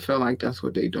 And I feel like that's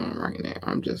what they're doing right now.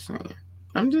 I'm just saying.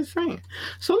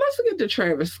 So let's get to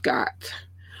Travis Scott.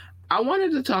 I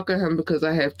wanted to talk to him because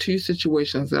I have two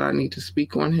situations that I need to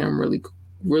speak on him really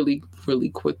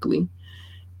quickly.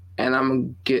 And I'm going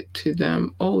to get to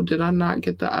them. Oh, did I not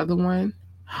get the other one?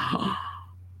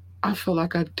 I feel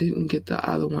like I didn't get the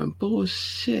other one.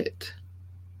 Bullshit.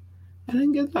 I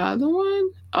didn't get the other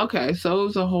one? Okay, so it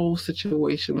was a whole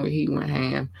situation where he went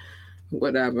ham.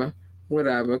 Whatever,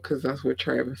 because that's what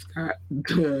Travis Scott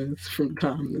does from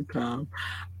time to time.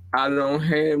 I don't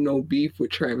have no beef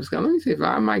with Travis Scott. Let me see if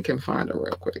I might can find it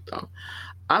real quick though.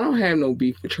 I don't have no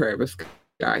beef with Travis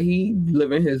Scott. He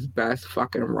living his best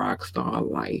fucking rock star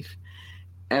life.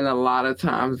 And a lot of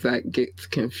times that gets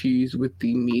confused with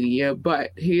the media.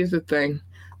 But here's the thing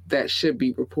that should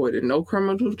be reported. No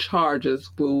criminal charges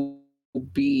will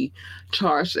be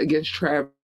charged against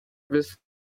Travis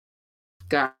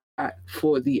Scott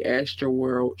for the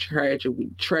Astroworld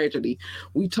tragedy.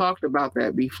 We talked about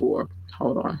that before.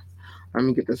 Hold on. Let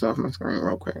me get this off my screen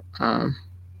real quick.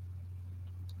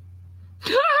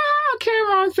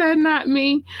 Cameron said, "Not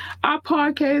me. Our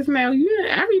podcast now.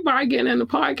 Everybody getting in the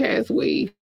podcast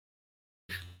wave.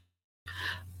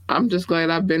 I'm just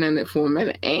glad I've been in it for a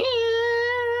minute."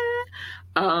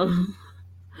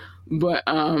 But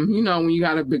when you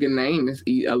got a bigger name, it's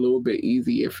a little bit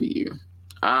easier for you.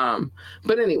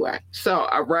 But anyway, so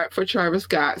a rep for Travis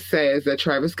Scott says that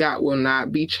Travis Scott will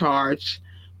not be charged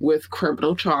with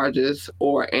criminal charges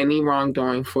or any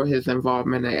wrongdoing for his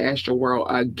involvement in Astroworld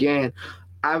again.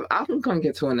 I'm going to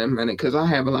get to it in a minute because I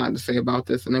have a lot to say about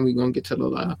this, and then we're going to get to the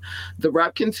love. The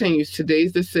rep continues,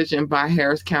 today's decision by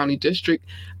Harris County District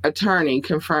Attorney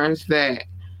confirms that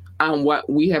what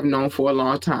we have known for a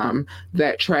long time,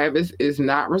 that Travis is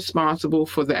not responsible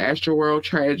for the Astroworld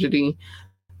tragedy.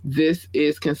 This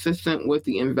is consistent with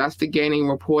the investigating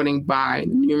reporting by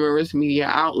numerous media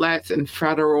outlets and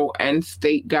federal and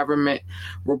state government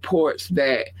reports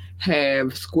that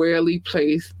have squarely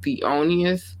placed the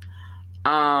onus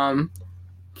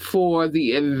for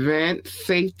the event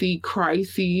safety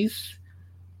crises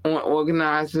on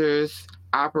organizers,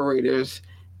 operators,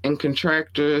 and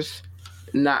contractors,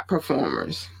 not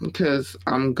performers. Because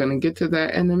I'm going to get to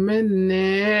that in a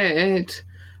minute.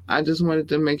 I just wanted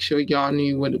to make sure y'all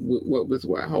knew what was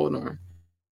what. Hold on.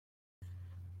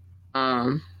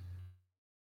 I'm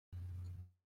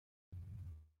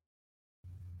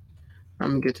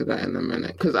going to get to that in a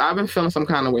minute. Because I've been feeling some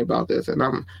kind of way about this. And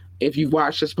if you've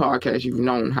watched this podcast, you've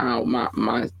known how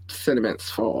my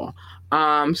sentiments fall.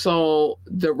 So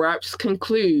the reps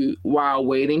conclude, while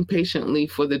waiting patiently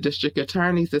for the district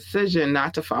attorney's decision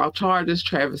not to file charges,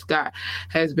 Travis Scott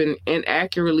has been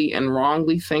inaccurately and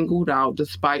wrongly singled out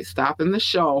despite stopping the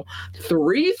show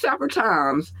 3 separate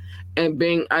times and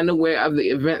being unaware of the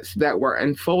events that were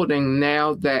unfolding.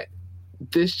 Now that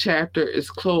this chapter is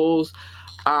closed,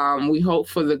 we hope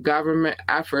for the government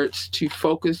efforts to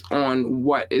focus on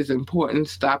what is important,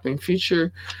 stopping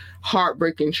future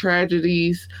heartbreaking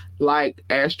tragedies like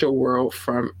Astroworld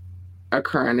from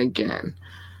occurring again.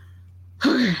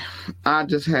 I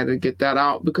just had to get that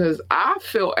out because I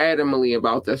feel adamantly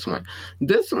about this one.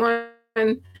 This one,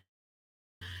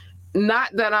 not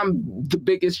that I'm the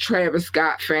biggest Travis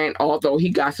Scott fan, although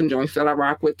he got some joints that I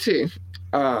rock with too.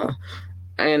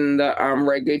 And the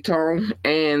reggaeton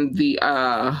and the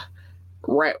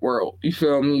rap world, you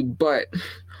feel me? But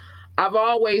I've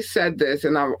always said this,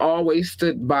 and I've always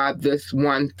stood by this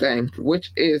one thing,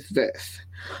 which is this.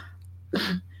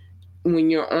 When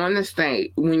you're on the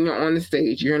stage,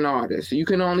 you're an artist. You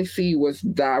can only see what's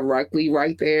directly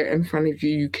right there in front of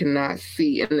you. You cannot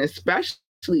see. And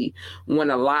especially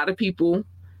when a lot of people,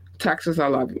 Texas, I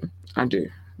love you. I do,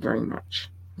 very much.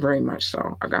 Very much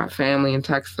so. I got family in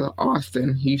Texas,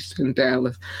 Austin, Houston,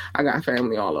 Dallas. I got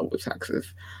family all over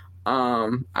Texas.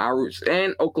 Our roots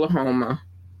in Oklahoma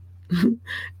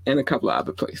and a couple of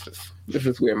other places. This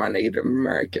is where my Native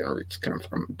American roots come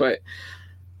from. But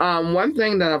one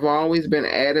thing that I've always been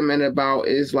adamant about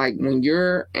is like when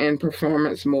you're in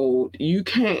performance mode, you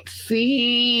can't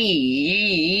see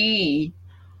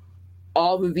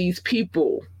all of these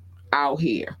people out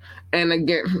here. And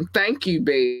again, thank you,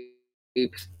 babe.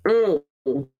 Oh,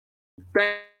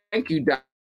 thank you, Doc.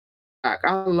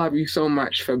 I love you so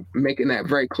much for making that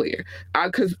very clear.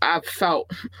 Because I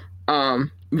felt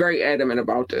very adamant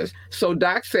about this. So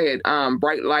Doc said,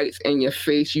 bright lights in your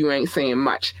face, you ain't saying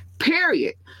much,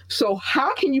 period. So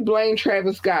how can you blame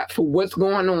Travis Scott for what's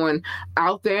going on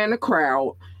out there in the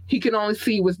crowd? He can only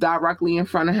see what's directly in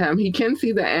front of him. He can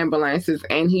see the ambulances,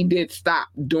 and he did stop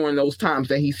during those times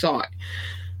that he saw it.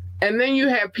 And then you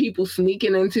have people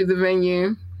sneaking into the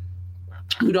venue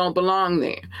who don't belong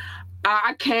there.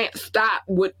 I can't stop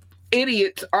what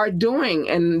idiots are doing.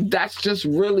 And that's just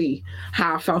really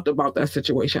how I felt about that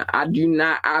situation.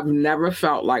 I've never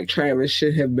felt like Travis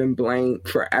should have been blamed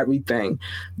for everything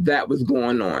that was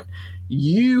going on.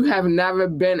 You have never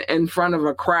been in front of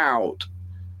a crowd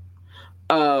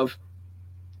of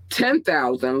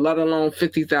 10,000, let alone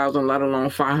 50,000, let alone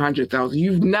 500,000.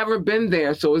 You've never been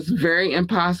there, so it's very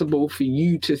impossible for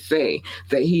you to say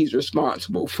that he's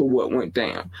responsible for what went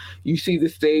down. You see the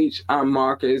stage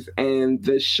markers and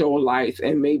the show lights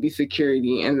and maybe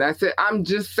security, and that's it. I'm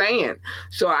just saying.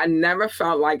 So I never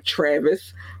felt like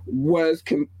Travis was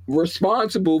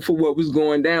responsible for what was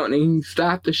going down, and he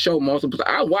stopped the show multiple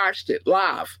times. I watched it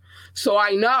live, so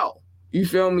I know. You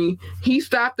feel me? He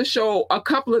stopped the show a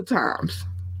couple of times,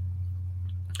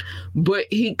 but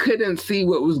he couldn't see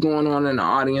what was going on in the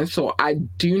audience, so I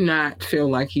do not feel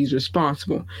like he's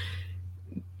responsible.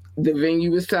 The venue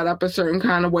was set up a certain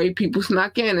kind of way. People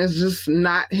snuck in. It's just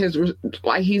not his,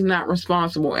 like, he's not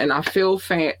responsible. And I feel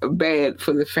bad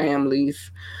for the families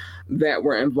that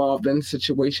were involved in the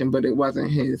situation, but it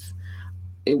wasn't his.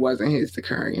 It wasn't his to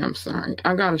carry. I'm sorry.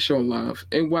 I gotta show love.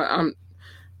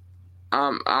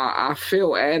 I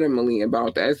feel adamantly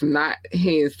about that. It's not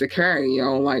his to carry,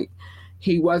 Like,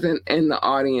 he wasn't in the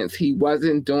audience. He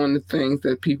wasn't doing the things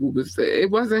that people would say. It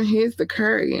wasn't his to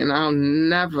carry, and I'm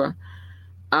never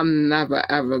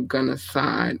ever gonna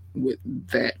side with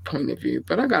that point of view.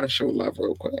 But I gotta show love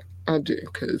real quick. I do,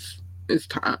 because it's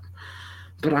time.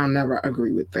 But I'll never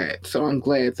agree with that. So I'm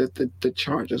glad that the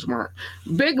charges weren't.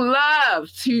 Big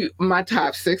love to my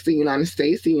top 6, the United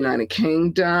States, the United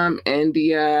Kingdom,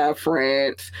 India,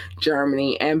 France,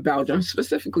 Germany, and Belgium,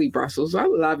 specifically Brussels. I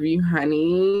love you,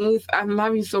 honeys. I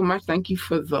love you so much. Thank you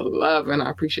for the love, and I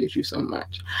appreciate you so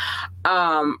much.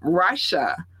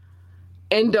 Russia,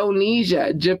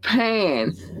 Indonesia,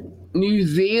 Japan, New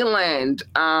Zealand,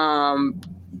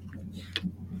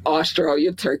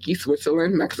 Australia, Turkey,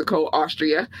 Switzerland, Mexico,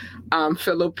 Austria,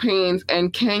 Philippines,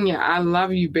 and Kenya. I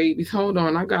love you, babies. Hold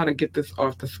on, I gotta get this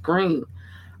off the screen.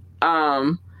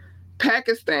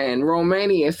 Pakistan,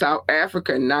 Romania, South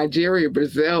Africa, Nigeria,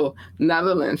 Brazil,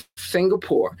 Netherlands,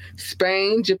 Singapore,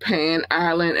 Spain, Japan,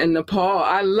 Ireland, and Nepal.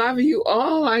 I love you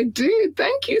all. I do.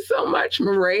 Thank you so much.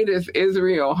 Mauritius,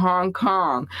 Israel, Hong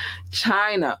Kong,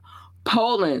 China,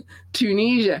 Poland,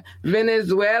 Tunisia,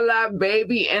 Venezuela,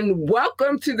 baby, and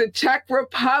welcome to the Czech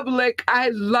Republic. I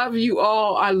love you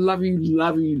all. I love you,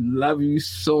 love you, love you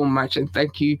so much. And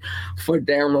thank you for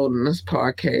downloading this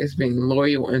podcast, being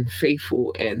loyal and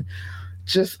faithful, and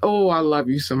just, I love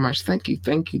you so much. Thank you,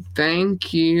 thank you,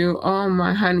 thank you. Oh,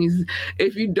 my honeys.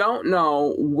 If you don't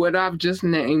know, what I've just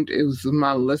named is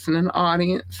my listening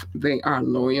audience. They are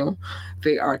loyal.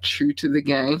 They are true to the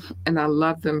game, and I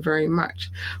love them very much.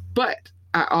 But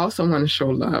I also want to show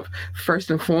love, first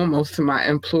and foremost, to my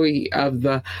employee of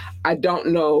the, I don't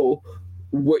know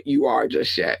what you are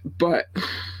just yet, but,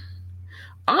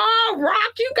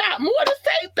 Rock, you got more to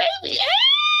say, baby.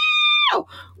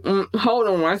 Hold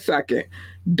on one second.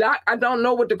 Doc, I don't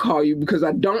know what to call you because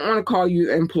I don't want to call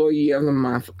you employee of the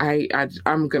month.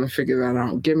 I'm going to figure that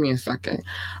out. Give me a second.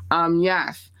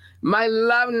 Yes. My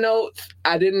love notes,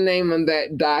 I didn't name them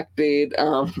that Doc did.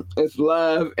 It's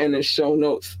love and it's show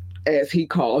notes, as he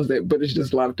calls it, but it's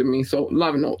just love to me. So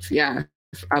love notes, yes.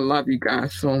 I love you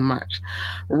guys so much.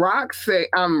 Rock say,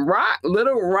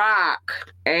 Little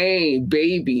Rock, hey,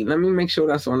 baby. Let me make sure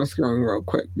that's on the screen real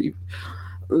quick.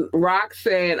 Rock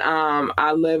said,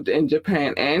 I lived in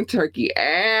Japan and Turkey.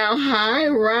 Ow, hi,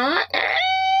 Rock.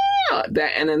 Ow.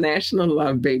 That international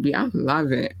love, baby. I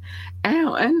love it.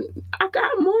 Ow, and I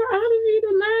got more out of you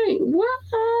tonight. What?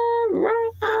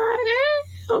 Rock.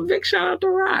 Ow. Big shout out to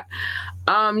Rock.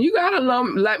 You gotta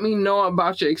let me know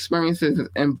about your experiences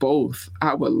in both.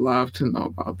 I would love to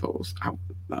know about those.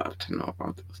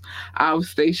 I was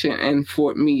stationed in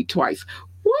Fort Meade twice.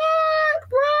 What,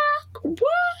 Rock? What?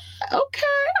 Okay.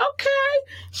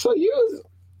 So you was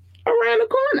around the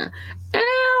corner. And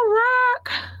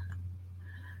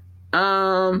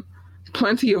Rock.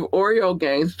 Plenty of Oreo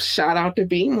games. Shout out to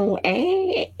BMO.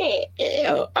 Okay,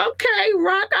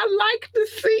 Rock, I like to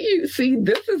see you. See,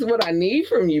 this is what I need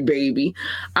from you, baby.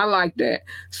 I like that.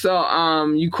 So,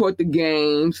 you caught the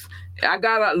games. I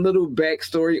got a little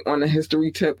backstory on the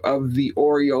history tip of the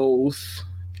Orioles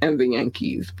and the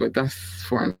Yankees, but that's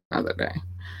for another day.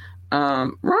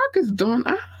 Rock is doing,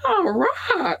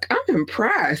 Rock, I'm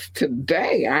impressed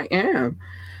today. I am.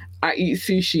 I eat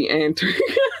sushi and turkey.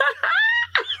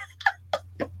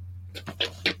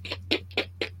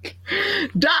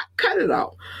 Doc, cut it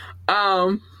out.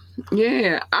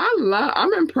 Yeah,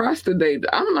 I'm impressed today.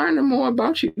 I'm learning more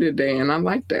about you today, and I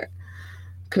like that.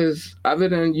 Because other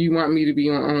than you want me to be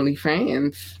on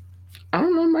OnlyFans, I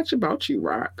don't know much about you,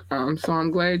 Rock. So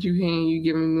I'm glad you here and you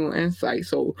giving me more insight.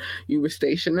 So you were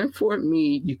stationed in Fort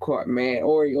Meade. You caught mad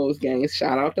Orioles games.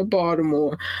 Shout out to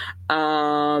Baltimore.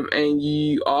 And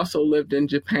you also lived in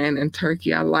Japan and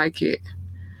Turkey. I like it.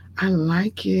 I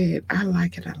like it. I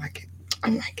like it. I like it. I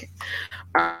like it.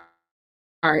 All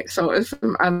right. So it's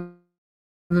some other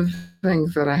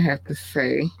things that I have to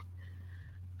say.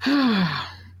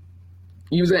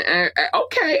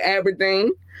 Okay,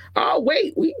 Aberdeen. Oh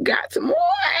wait, we got some more.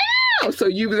 So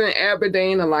you was in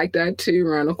Aberdeen. I like that too.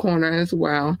 Around the corner as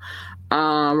well.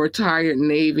 Retired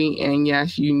Navy, and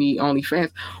yes, you need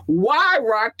OnlyFans. Why,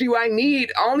 Rock, do I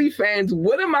need OnlyFans?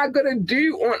 What am I gonna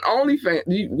do on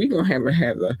OnlyFans? We gonna have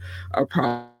a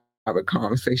private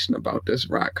conversation about this,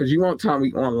 Rock, because you won't tell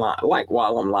me online, like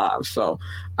while I'm live. So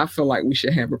I feel like we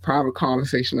should have a private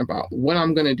conversation about what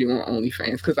I'm gonna do on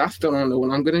OnlyFans, because I still don't know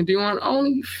what I'm gonna do on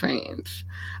OnlyFans.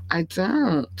 I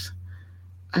don't.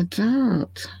 I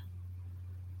don't.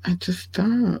 I just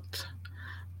don't.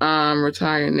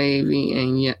 Retired Navy,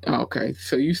 and yeah, okay.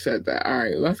 So you said that. All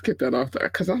right, let's get that off there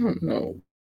because I don't know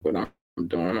what I'm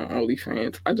doing on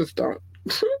OnlyFans. I just don't.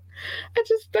 I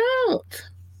just don't.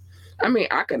 I mean,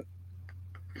 I can.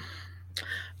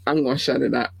 I'm gonna shut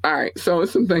it up. All right. So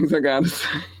it's some things I gotta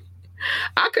say.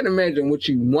 I can imagine what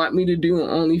you want me to do on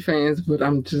OnlyFans, but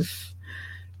I'm just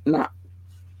not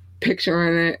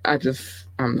picturing it.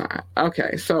 I'm not.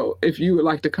 Okay, so if you would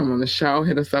like to come on the show,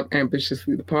 hit us up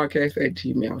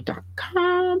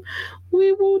ambitiouslythepodcast@gmail.com.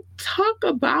 We will talk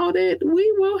about it.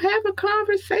 We will have a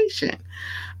conversation.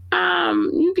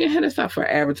 You can hit us up for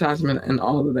advertisement and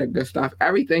all of that good stuff.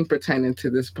 Everything pertaining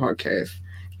to this podcast,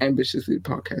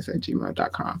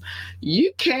 ambitiouslythepodcast@gmail.com.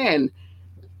 You can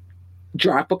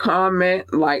drop a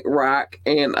comment like Rock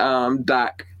and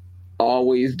Doc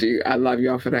always do. I love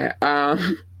y'all for that.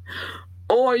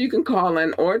 Or you can call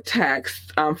in or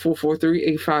text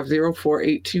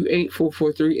 443-850-4828,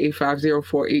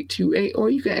 443-850-4828, or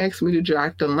you can ask me to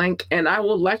drop the link and I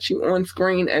will let you on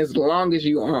screen as long as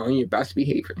you are on your best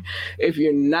behavior. If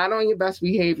you're not on your best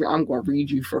behavior, I'm going to read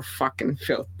you for fucking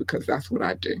filth because that's what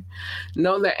I do.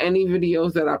 Know that any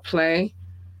videos that I play,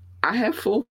 I have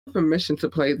full permission to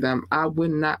play them. I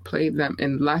would not play them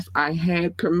unless I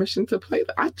had permission to play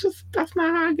them. That's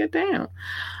not how I get down.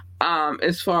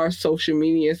 As far as social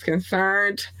media is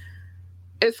concerned,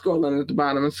 it's scrolling at the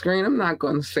bottom of the screen. I'm not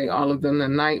going to say all of them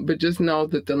tonight, but just know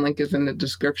that the link is in the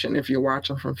description if you're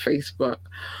watching from Facebook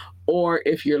or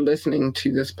if you're listening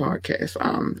to this podcast.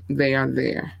 They are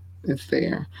there. It's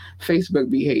there. Facebook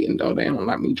be hating though. They don't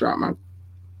let me drop my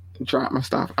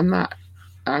stuff.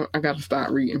 I got to start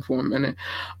reading for a minute.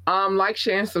 Like,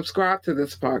 share, and subscribe to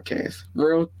this podcast.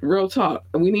 Real talk.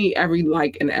 We need every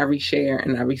like and every share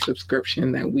and every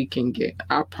subscription that we can get.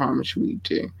 I promise we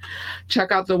do.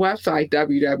 Check out the website,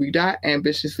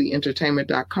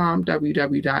 www.ambitiouslyentertainment.com,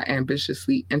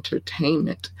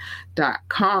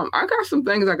 www.ambitiouslyentertainment.com. I got some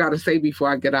things I got to say before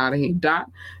I get out of here.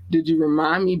 Doc, did you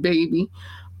remind me, baby?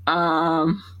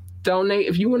 Donate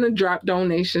if you want to drop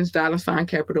donations,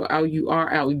 capital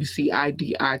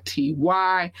LURLUCIDITY.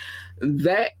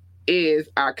 That is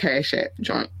our Cash App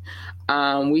joint.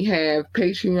 We have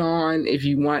Patreon. If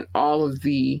you want all of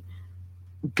the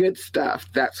good stuff,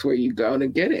 that's where you go to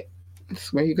get it.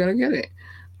 That's where you're gonna get it.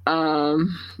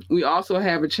 We also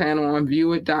have a channel on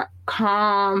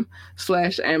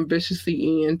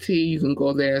viewit.com/ambitiouslyent. You can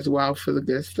go there as well for the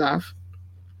good stuff.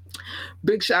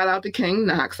 Big shout out to King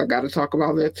Knox. I got to talk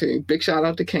about that too. Big shout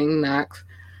out to King Knox.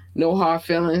 No hard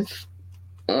feelings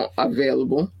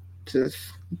available. Just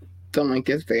the link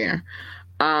is there.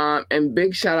 And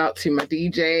big shout out to my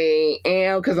DJ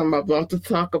L, because I'm about to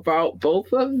talk about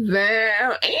both of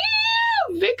them.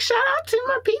 And big shout out to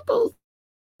my people.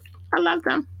 I love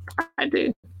them. I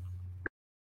do.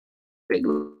 Big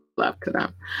love to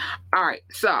them. All right,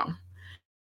 so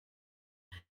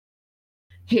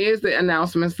here's the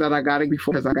announcements that I got to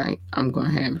before, because I'm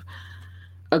going to have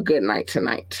a good night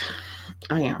tonight.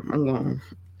 I'm going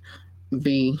to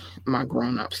be my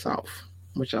grown-up self,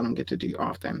 which I don't get to do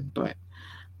often, but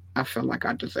I feel like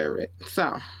I deserve it.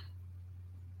 So,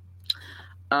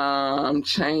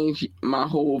 change my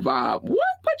whole vibe. What?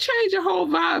 But change your whole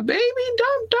vibe, baby.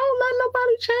 Don't let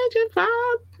nobody change your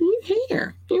vibe. You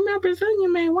here. You my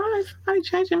Brazilian man. Why is somebody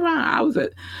changing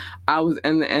vibe? I was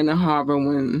in the inner harbor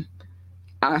when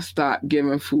I stopped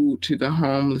giving food to the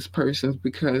homeless persons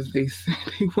because they said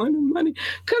they wanted money.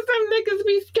 Because them niggas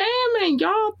be scamming,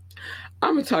 y'all.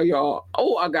 I'm going to tell y'all.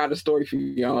 Oh, I got a story for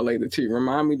y'all later, too.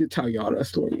 Remind me to tell y'all that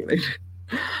story later.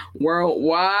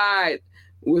 Worldwide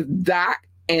with Doc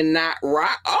and Not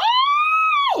Rock. Oh,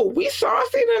 we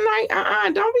saucy tonight.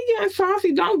 Don't be getting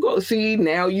saucy. Don't go. See,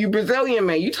 now you Brazilian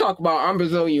man. You talk about I'm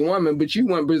Brazilian woman, but you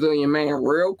went Brazilian man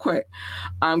real quick.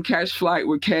 Catch flight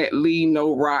with Cat Lee.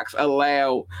 No rocks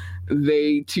allowed.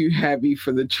 They too heavy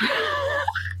for the trip.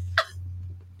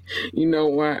 You know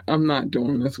what? I'm not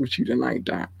doing this with you tonight,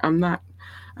 Doc. I'm not.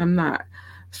 I'm not.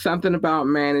 Something about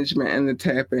management and the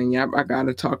tapping. Yep, I got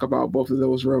to talk about both of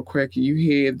those real quick. You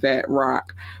hear that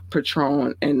rock,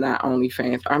 Patron, and not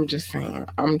OnlyFans. I'm just saying.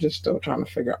 I'm just still trying to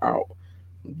figure out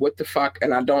what the fuck.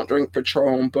 And I don't drink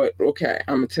Patron, but okay,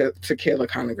 I'm a tequila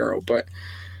kind of girl. But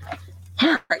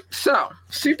all right, so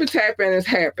super tapping is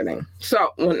happening.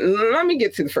 So let me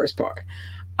get to the first part.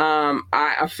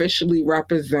 I officially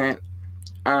represent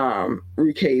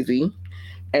Rukazi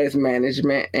as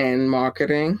management and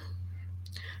marketing.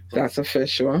 That's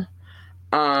official.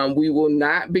 We will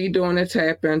not be doing a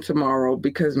tap in tomorrow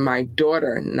because my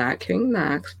daughter, not King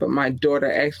Knox, but my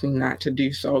daughter asked me not to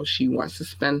do so. She wants to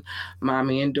spend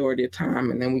mommy and daughter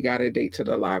time, and then we got a date to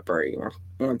the library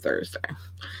on Thursday.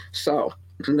 So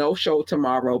no show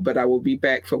tomorrow, but I will be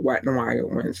back for Wet n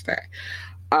Wild Wednesday.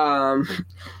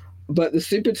 But the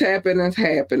super tapping is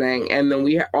happening, and then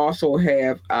we also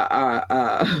have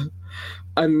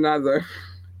another.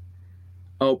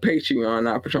 Oh, Patreon,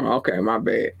 not Patreon. Okay, my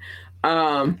bad.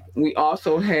 We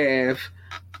also have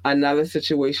another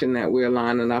situation that we're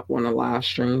lining up on a live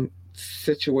stream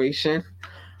situation,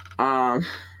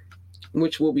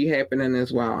 which will be happening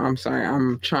as well. I'm sorry,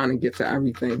 I'm trying to get to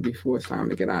everything before it's time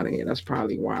to get out of here. That's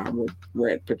probably why I would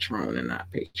read Patreon and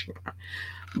not Patreon.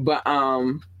 But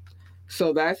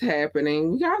so that's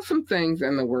happening. We got some things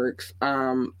in the works.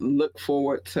 Look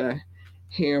forward to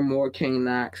hearing more King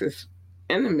Knox. It's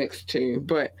in the mix too,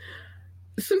 but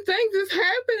some things is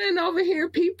happening over here.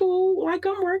 People, like,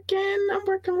 I'm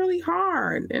working really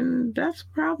hard, and this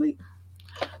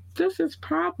is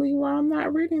probably why I'm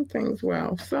not reading things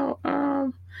well. So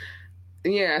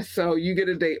yeah, so you get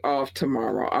a day off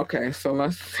tomorrow. Okay, so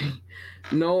let's see.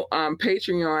 No,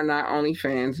 Patreon, not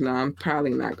OnlyFans. No, I'm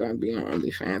probably not going to be on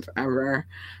OnlyFans ever.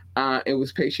 It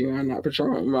was Patreon, not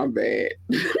Patreon. My bad.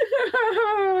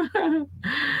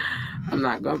 I'm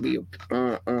not going to be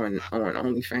on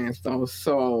OnlyFans, though.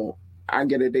 So I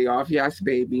get a day off. Yes,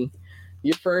 baby.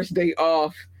 Your first day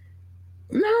off.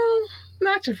 No,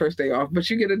 not your first day off, but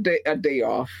you get a day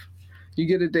off. You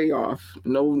get a day off.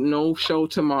 No show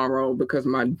tomorrow because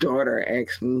my daughter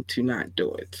asked me to not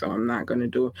do it. So I'm not going to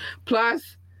do it.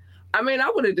 Plus, I mean, I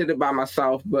would have did it by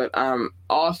myself, but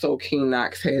also King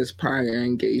Knox has prior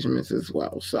engagements as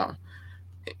well. So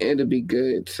it'll be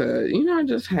good to, I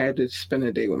just had to spend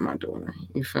a day with my daughter.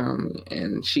 You feel me?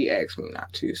 And she asked me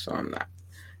not to, so I'm not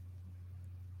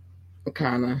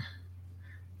kind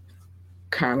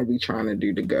of be trying to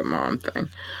do the good mom thing.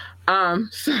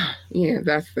 So yeah,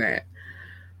 that's that.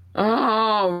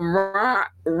 Oh,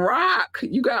 Rock,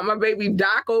 you got my baby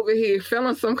Doc over here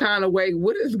feeling some kind of way.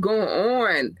 What is going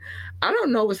on? I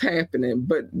don't know what's happening,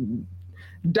 but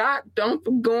Doc, don't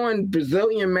be going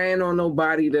Brazilian man on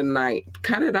nobody tonight.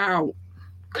 Cut it out.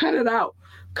 Cut it out.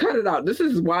 Cut it out. This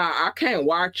is why I can't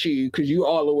watch you, because you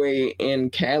all the way in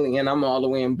Cali and I'm all the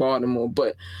way in Baltimore.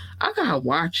 But I gotta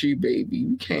watch you, baby.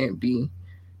 We can't be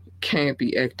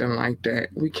acting like that.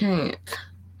 We can't.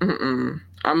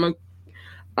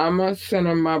 I'm gonna send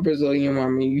her my Brazilian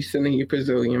mommy. You sending your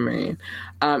Brazilian man.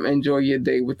 Enjoy your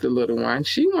day with the little one.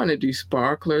 She want to do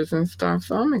sparklers and stuff,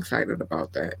 so I'm excited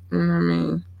about that. You know what I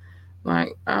mean? Like,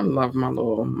 I love my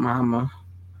little mama.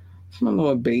 It's my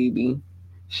little baby.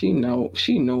 She know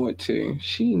it too.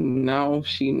 She know.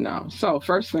 So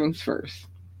first things first.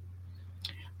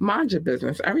 Mind your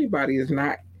business. Everybody's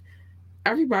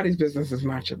business is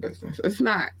not your business. It's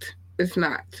not.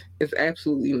 It's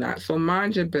absolutely not. So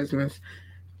mind your business.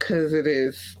 Because it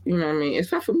is, you know what I mean?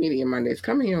 It's not for Media Mondays.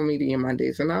 Come here on Media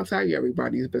Mondays and I'll tell you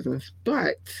everybody's business.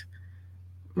 But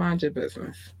mind your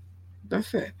business.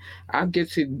 That's it. I'll get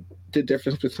to the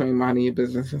difference between minding your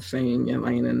business and staying in your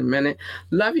lane in a minute.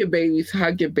 Love your babies.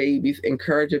 Hug your babies.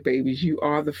 Encourage your babies. You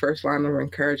are the first line of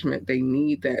encouragement. They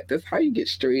need that. That's how you get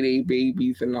straight A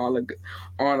babies and all the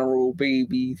honor roll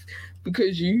babies.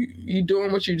 Because you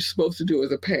doing what you're supposed to do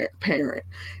as a parent.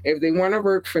 If they want to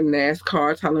work for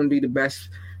NASCAR, tell them to be the best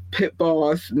pit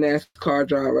boss, NASCAR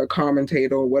driver,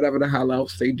 commentator, or whatever the hell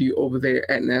else they do over there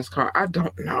at NASCAR. I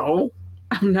don't know.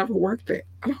 I've never worked there.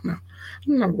 I don't know. I've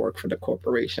never worked for the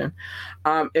corporation.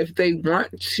 If they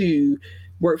want to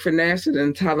work for NASA,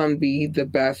 then tell them to be the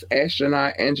best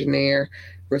astronaut, engineer,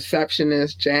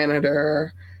 receptionist,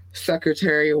 janitor,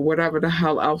 secretary, or whatever the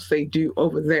hell else they do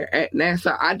over there at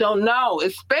NASA. I don't know.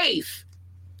 It's space.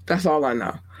 That's all I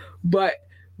know. But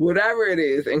whatever it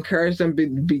is, encourage them to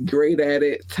be great at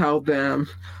it. Tell them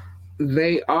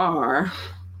they are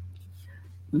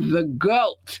the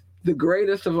GOAT, the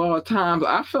greatest of all times.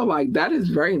 I feel like that is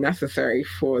very necessary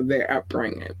for their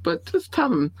upbringing. But just tell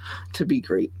them to be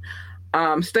great.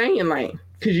 Stay in your lane.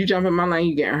 Because you jump in my lane,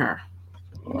 you getting her.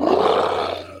 You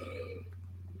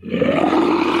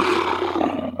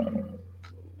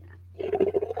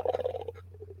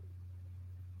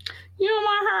don't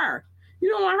want her. You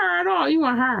don't want her at all. You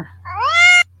want her.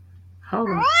 Hold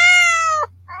on.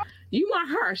 You want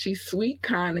her. She's sweet,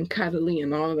 kind, and cuddly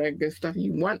and all that good stuff.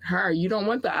 You want her. You don't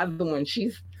want the other one.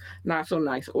 She's not so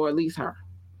nice, or at least her.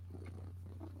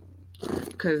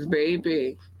 Cause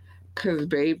baby,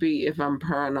 if I'm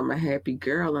purring, I'm a happy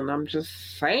girl, and I'm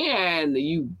just saying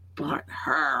you want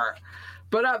her.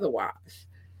 But otherwise,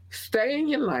 stay in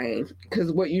your lane,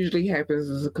 because what usually happens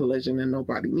is a collision, and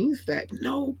nobody needs that.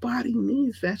 Nobody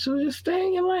needs that. So just stay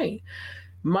in your lane.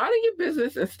 Minding your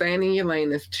business and staying in your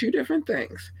lane is two different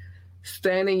things.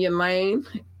 Staying in your lane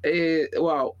is,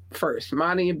 well, first,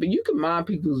 but you can mind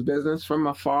people's business from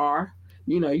afar.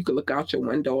 You know, you can look out your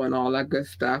window and all that good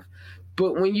stuff.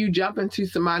 But when you jump into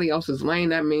somebody else's lane,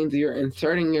 that means you're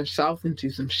inserting yourself into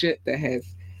some shit that has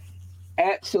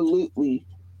absolutely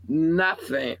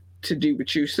nothing to do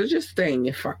with you. So just stay in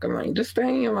your fucking lane. Just stay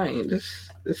in your lane. This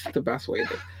is the best way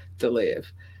to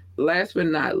live. Last but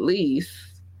not least,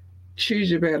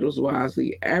 choose your battles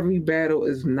wisely. Every battle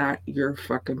is not your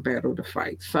fucking battle to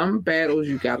fight. Some battles,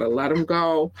 you gotta let them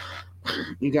go.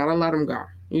 You gotta let them go.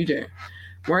 You do.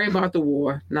 Worry about the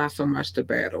war, not so much the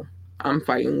battle. I'm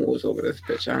fighting wars over this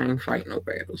bitch. I ain't fighting no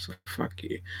battles, so fuck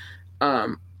you.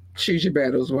 Choose your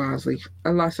battles wisely.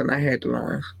 A lesson I had to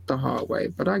learn the hard way,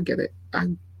 but I get it. I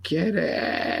get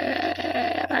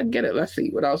it. Let's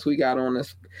see what else we got on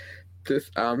this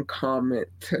comment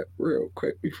tip real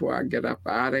quick before I get up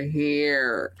out of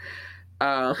here.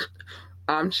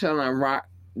 I'm chilling. Rock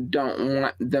don't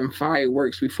want them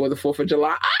fireworks before the 4th of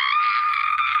July.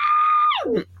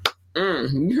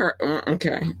 You heard?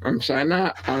 Okay, I'm shutting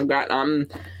up. I'm shutting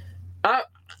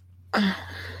up.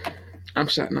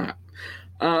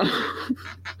 I'm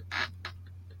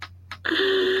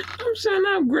shutting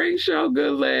up. Great show,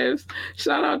 good laughs.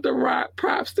 Shout out to Rock.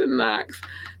 Props to Knox.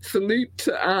 Salute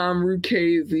to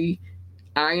Rukazi.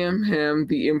 I am him,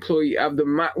 the employee of the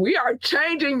month. We are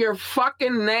changing your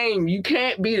fucking name. You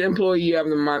can't be the employee of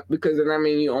the month, because then I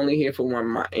mean you only here for 1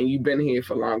 month and you've been here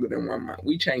for longer than 1 month.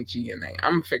 We changed your name.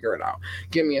 I'm gonna figure it out.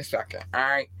 Give me a second. All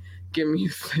right. Give me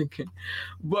a second.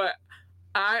 But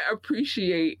I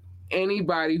appreciate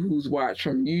anybody who's watched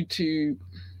from YouTube,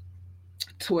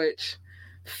 Twitch,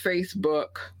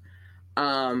 Facebook.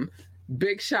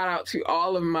 Big shout out to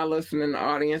all of my listening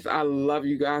audience. I love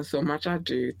you guys so much. I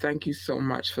do. Thank you so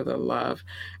much for the love.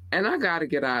 And I got to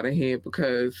get out of here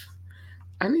because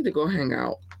I need to go hang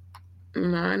out. You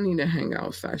know, I need a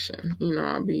hangout session. You know,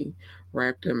 I'll be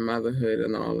wrapped in motherhood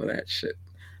and all of that shit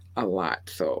a lot.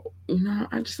 So, you know,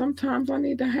 sometimes I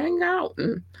need to hang out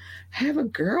and have a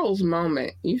girl's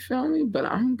moment. You feel me? But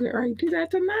I'm going to do that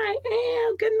tonight.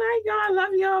 And good night, y'all. I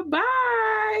love y'all.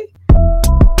 Bye.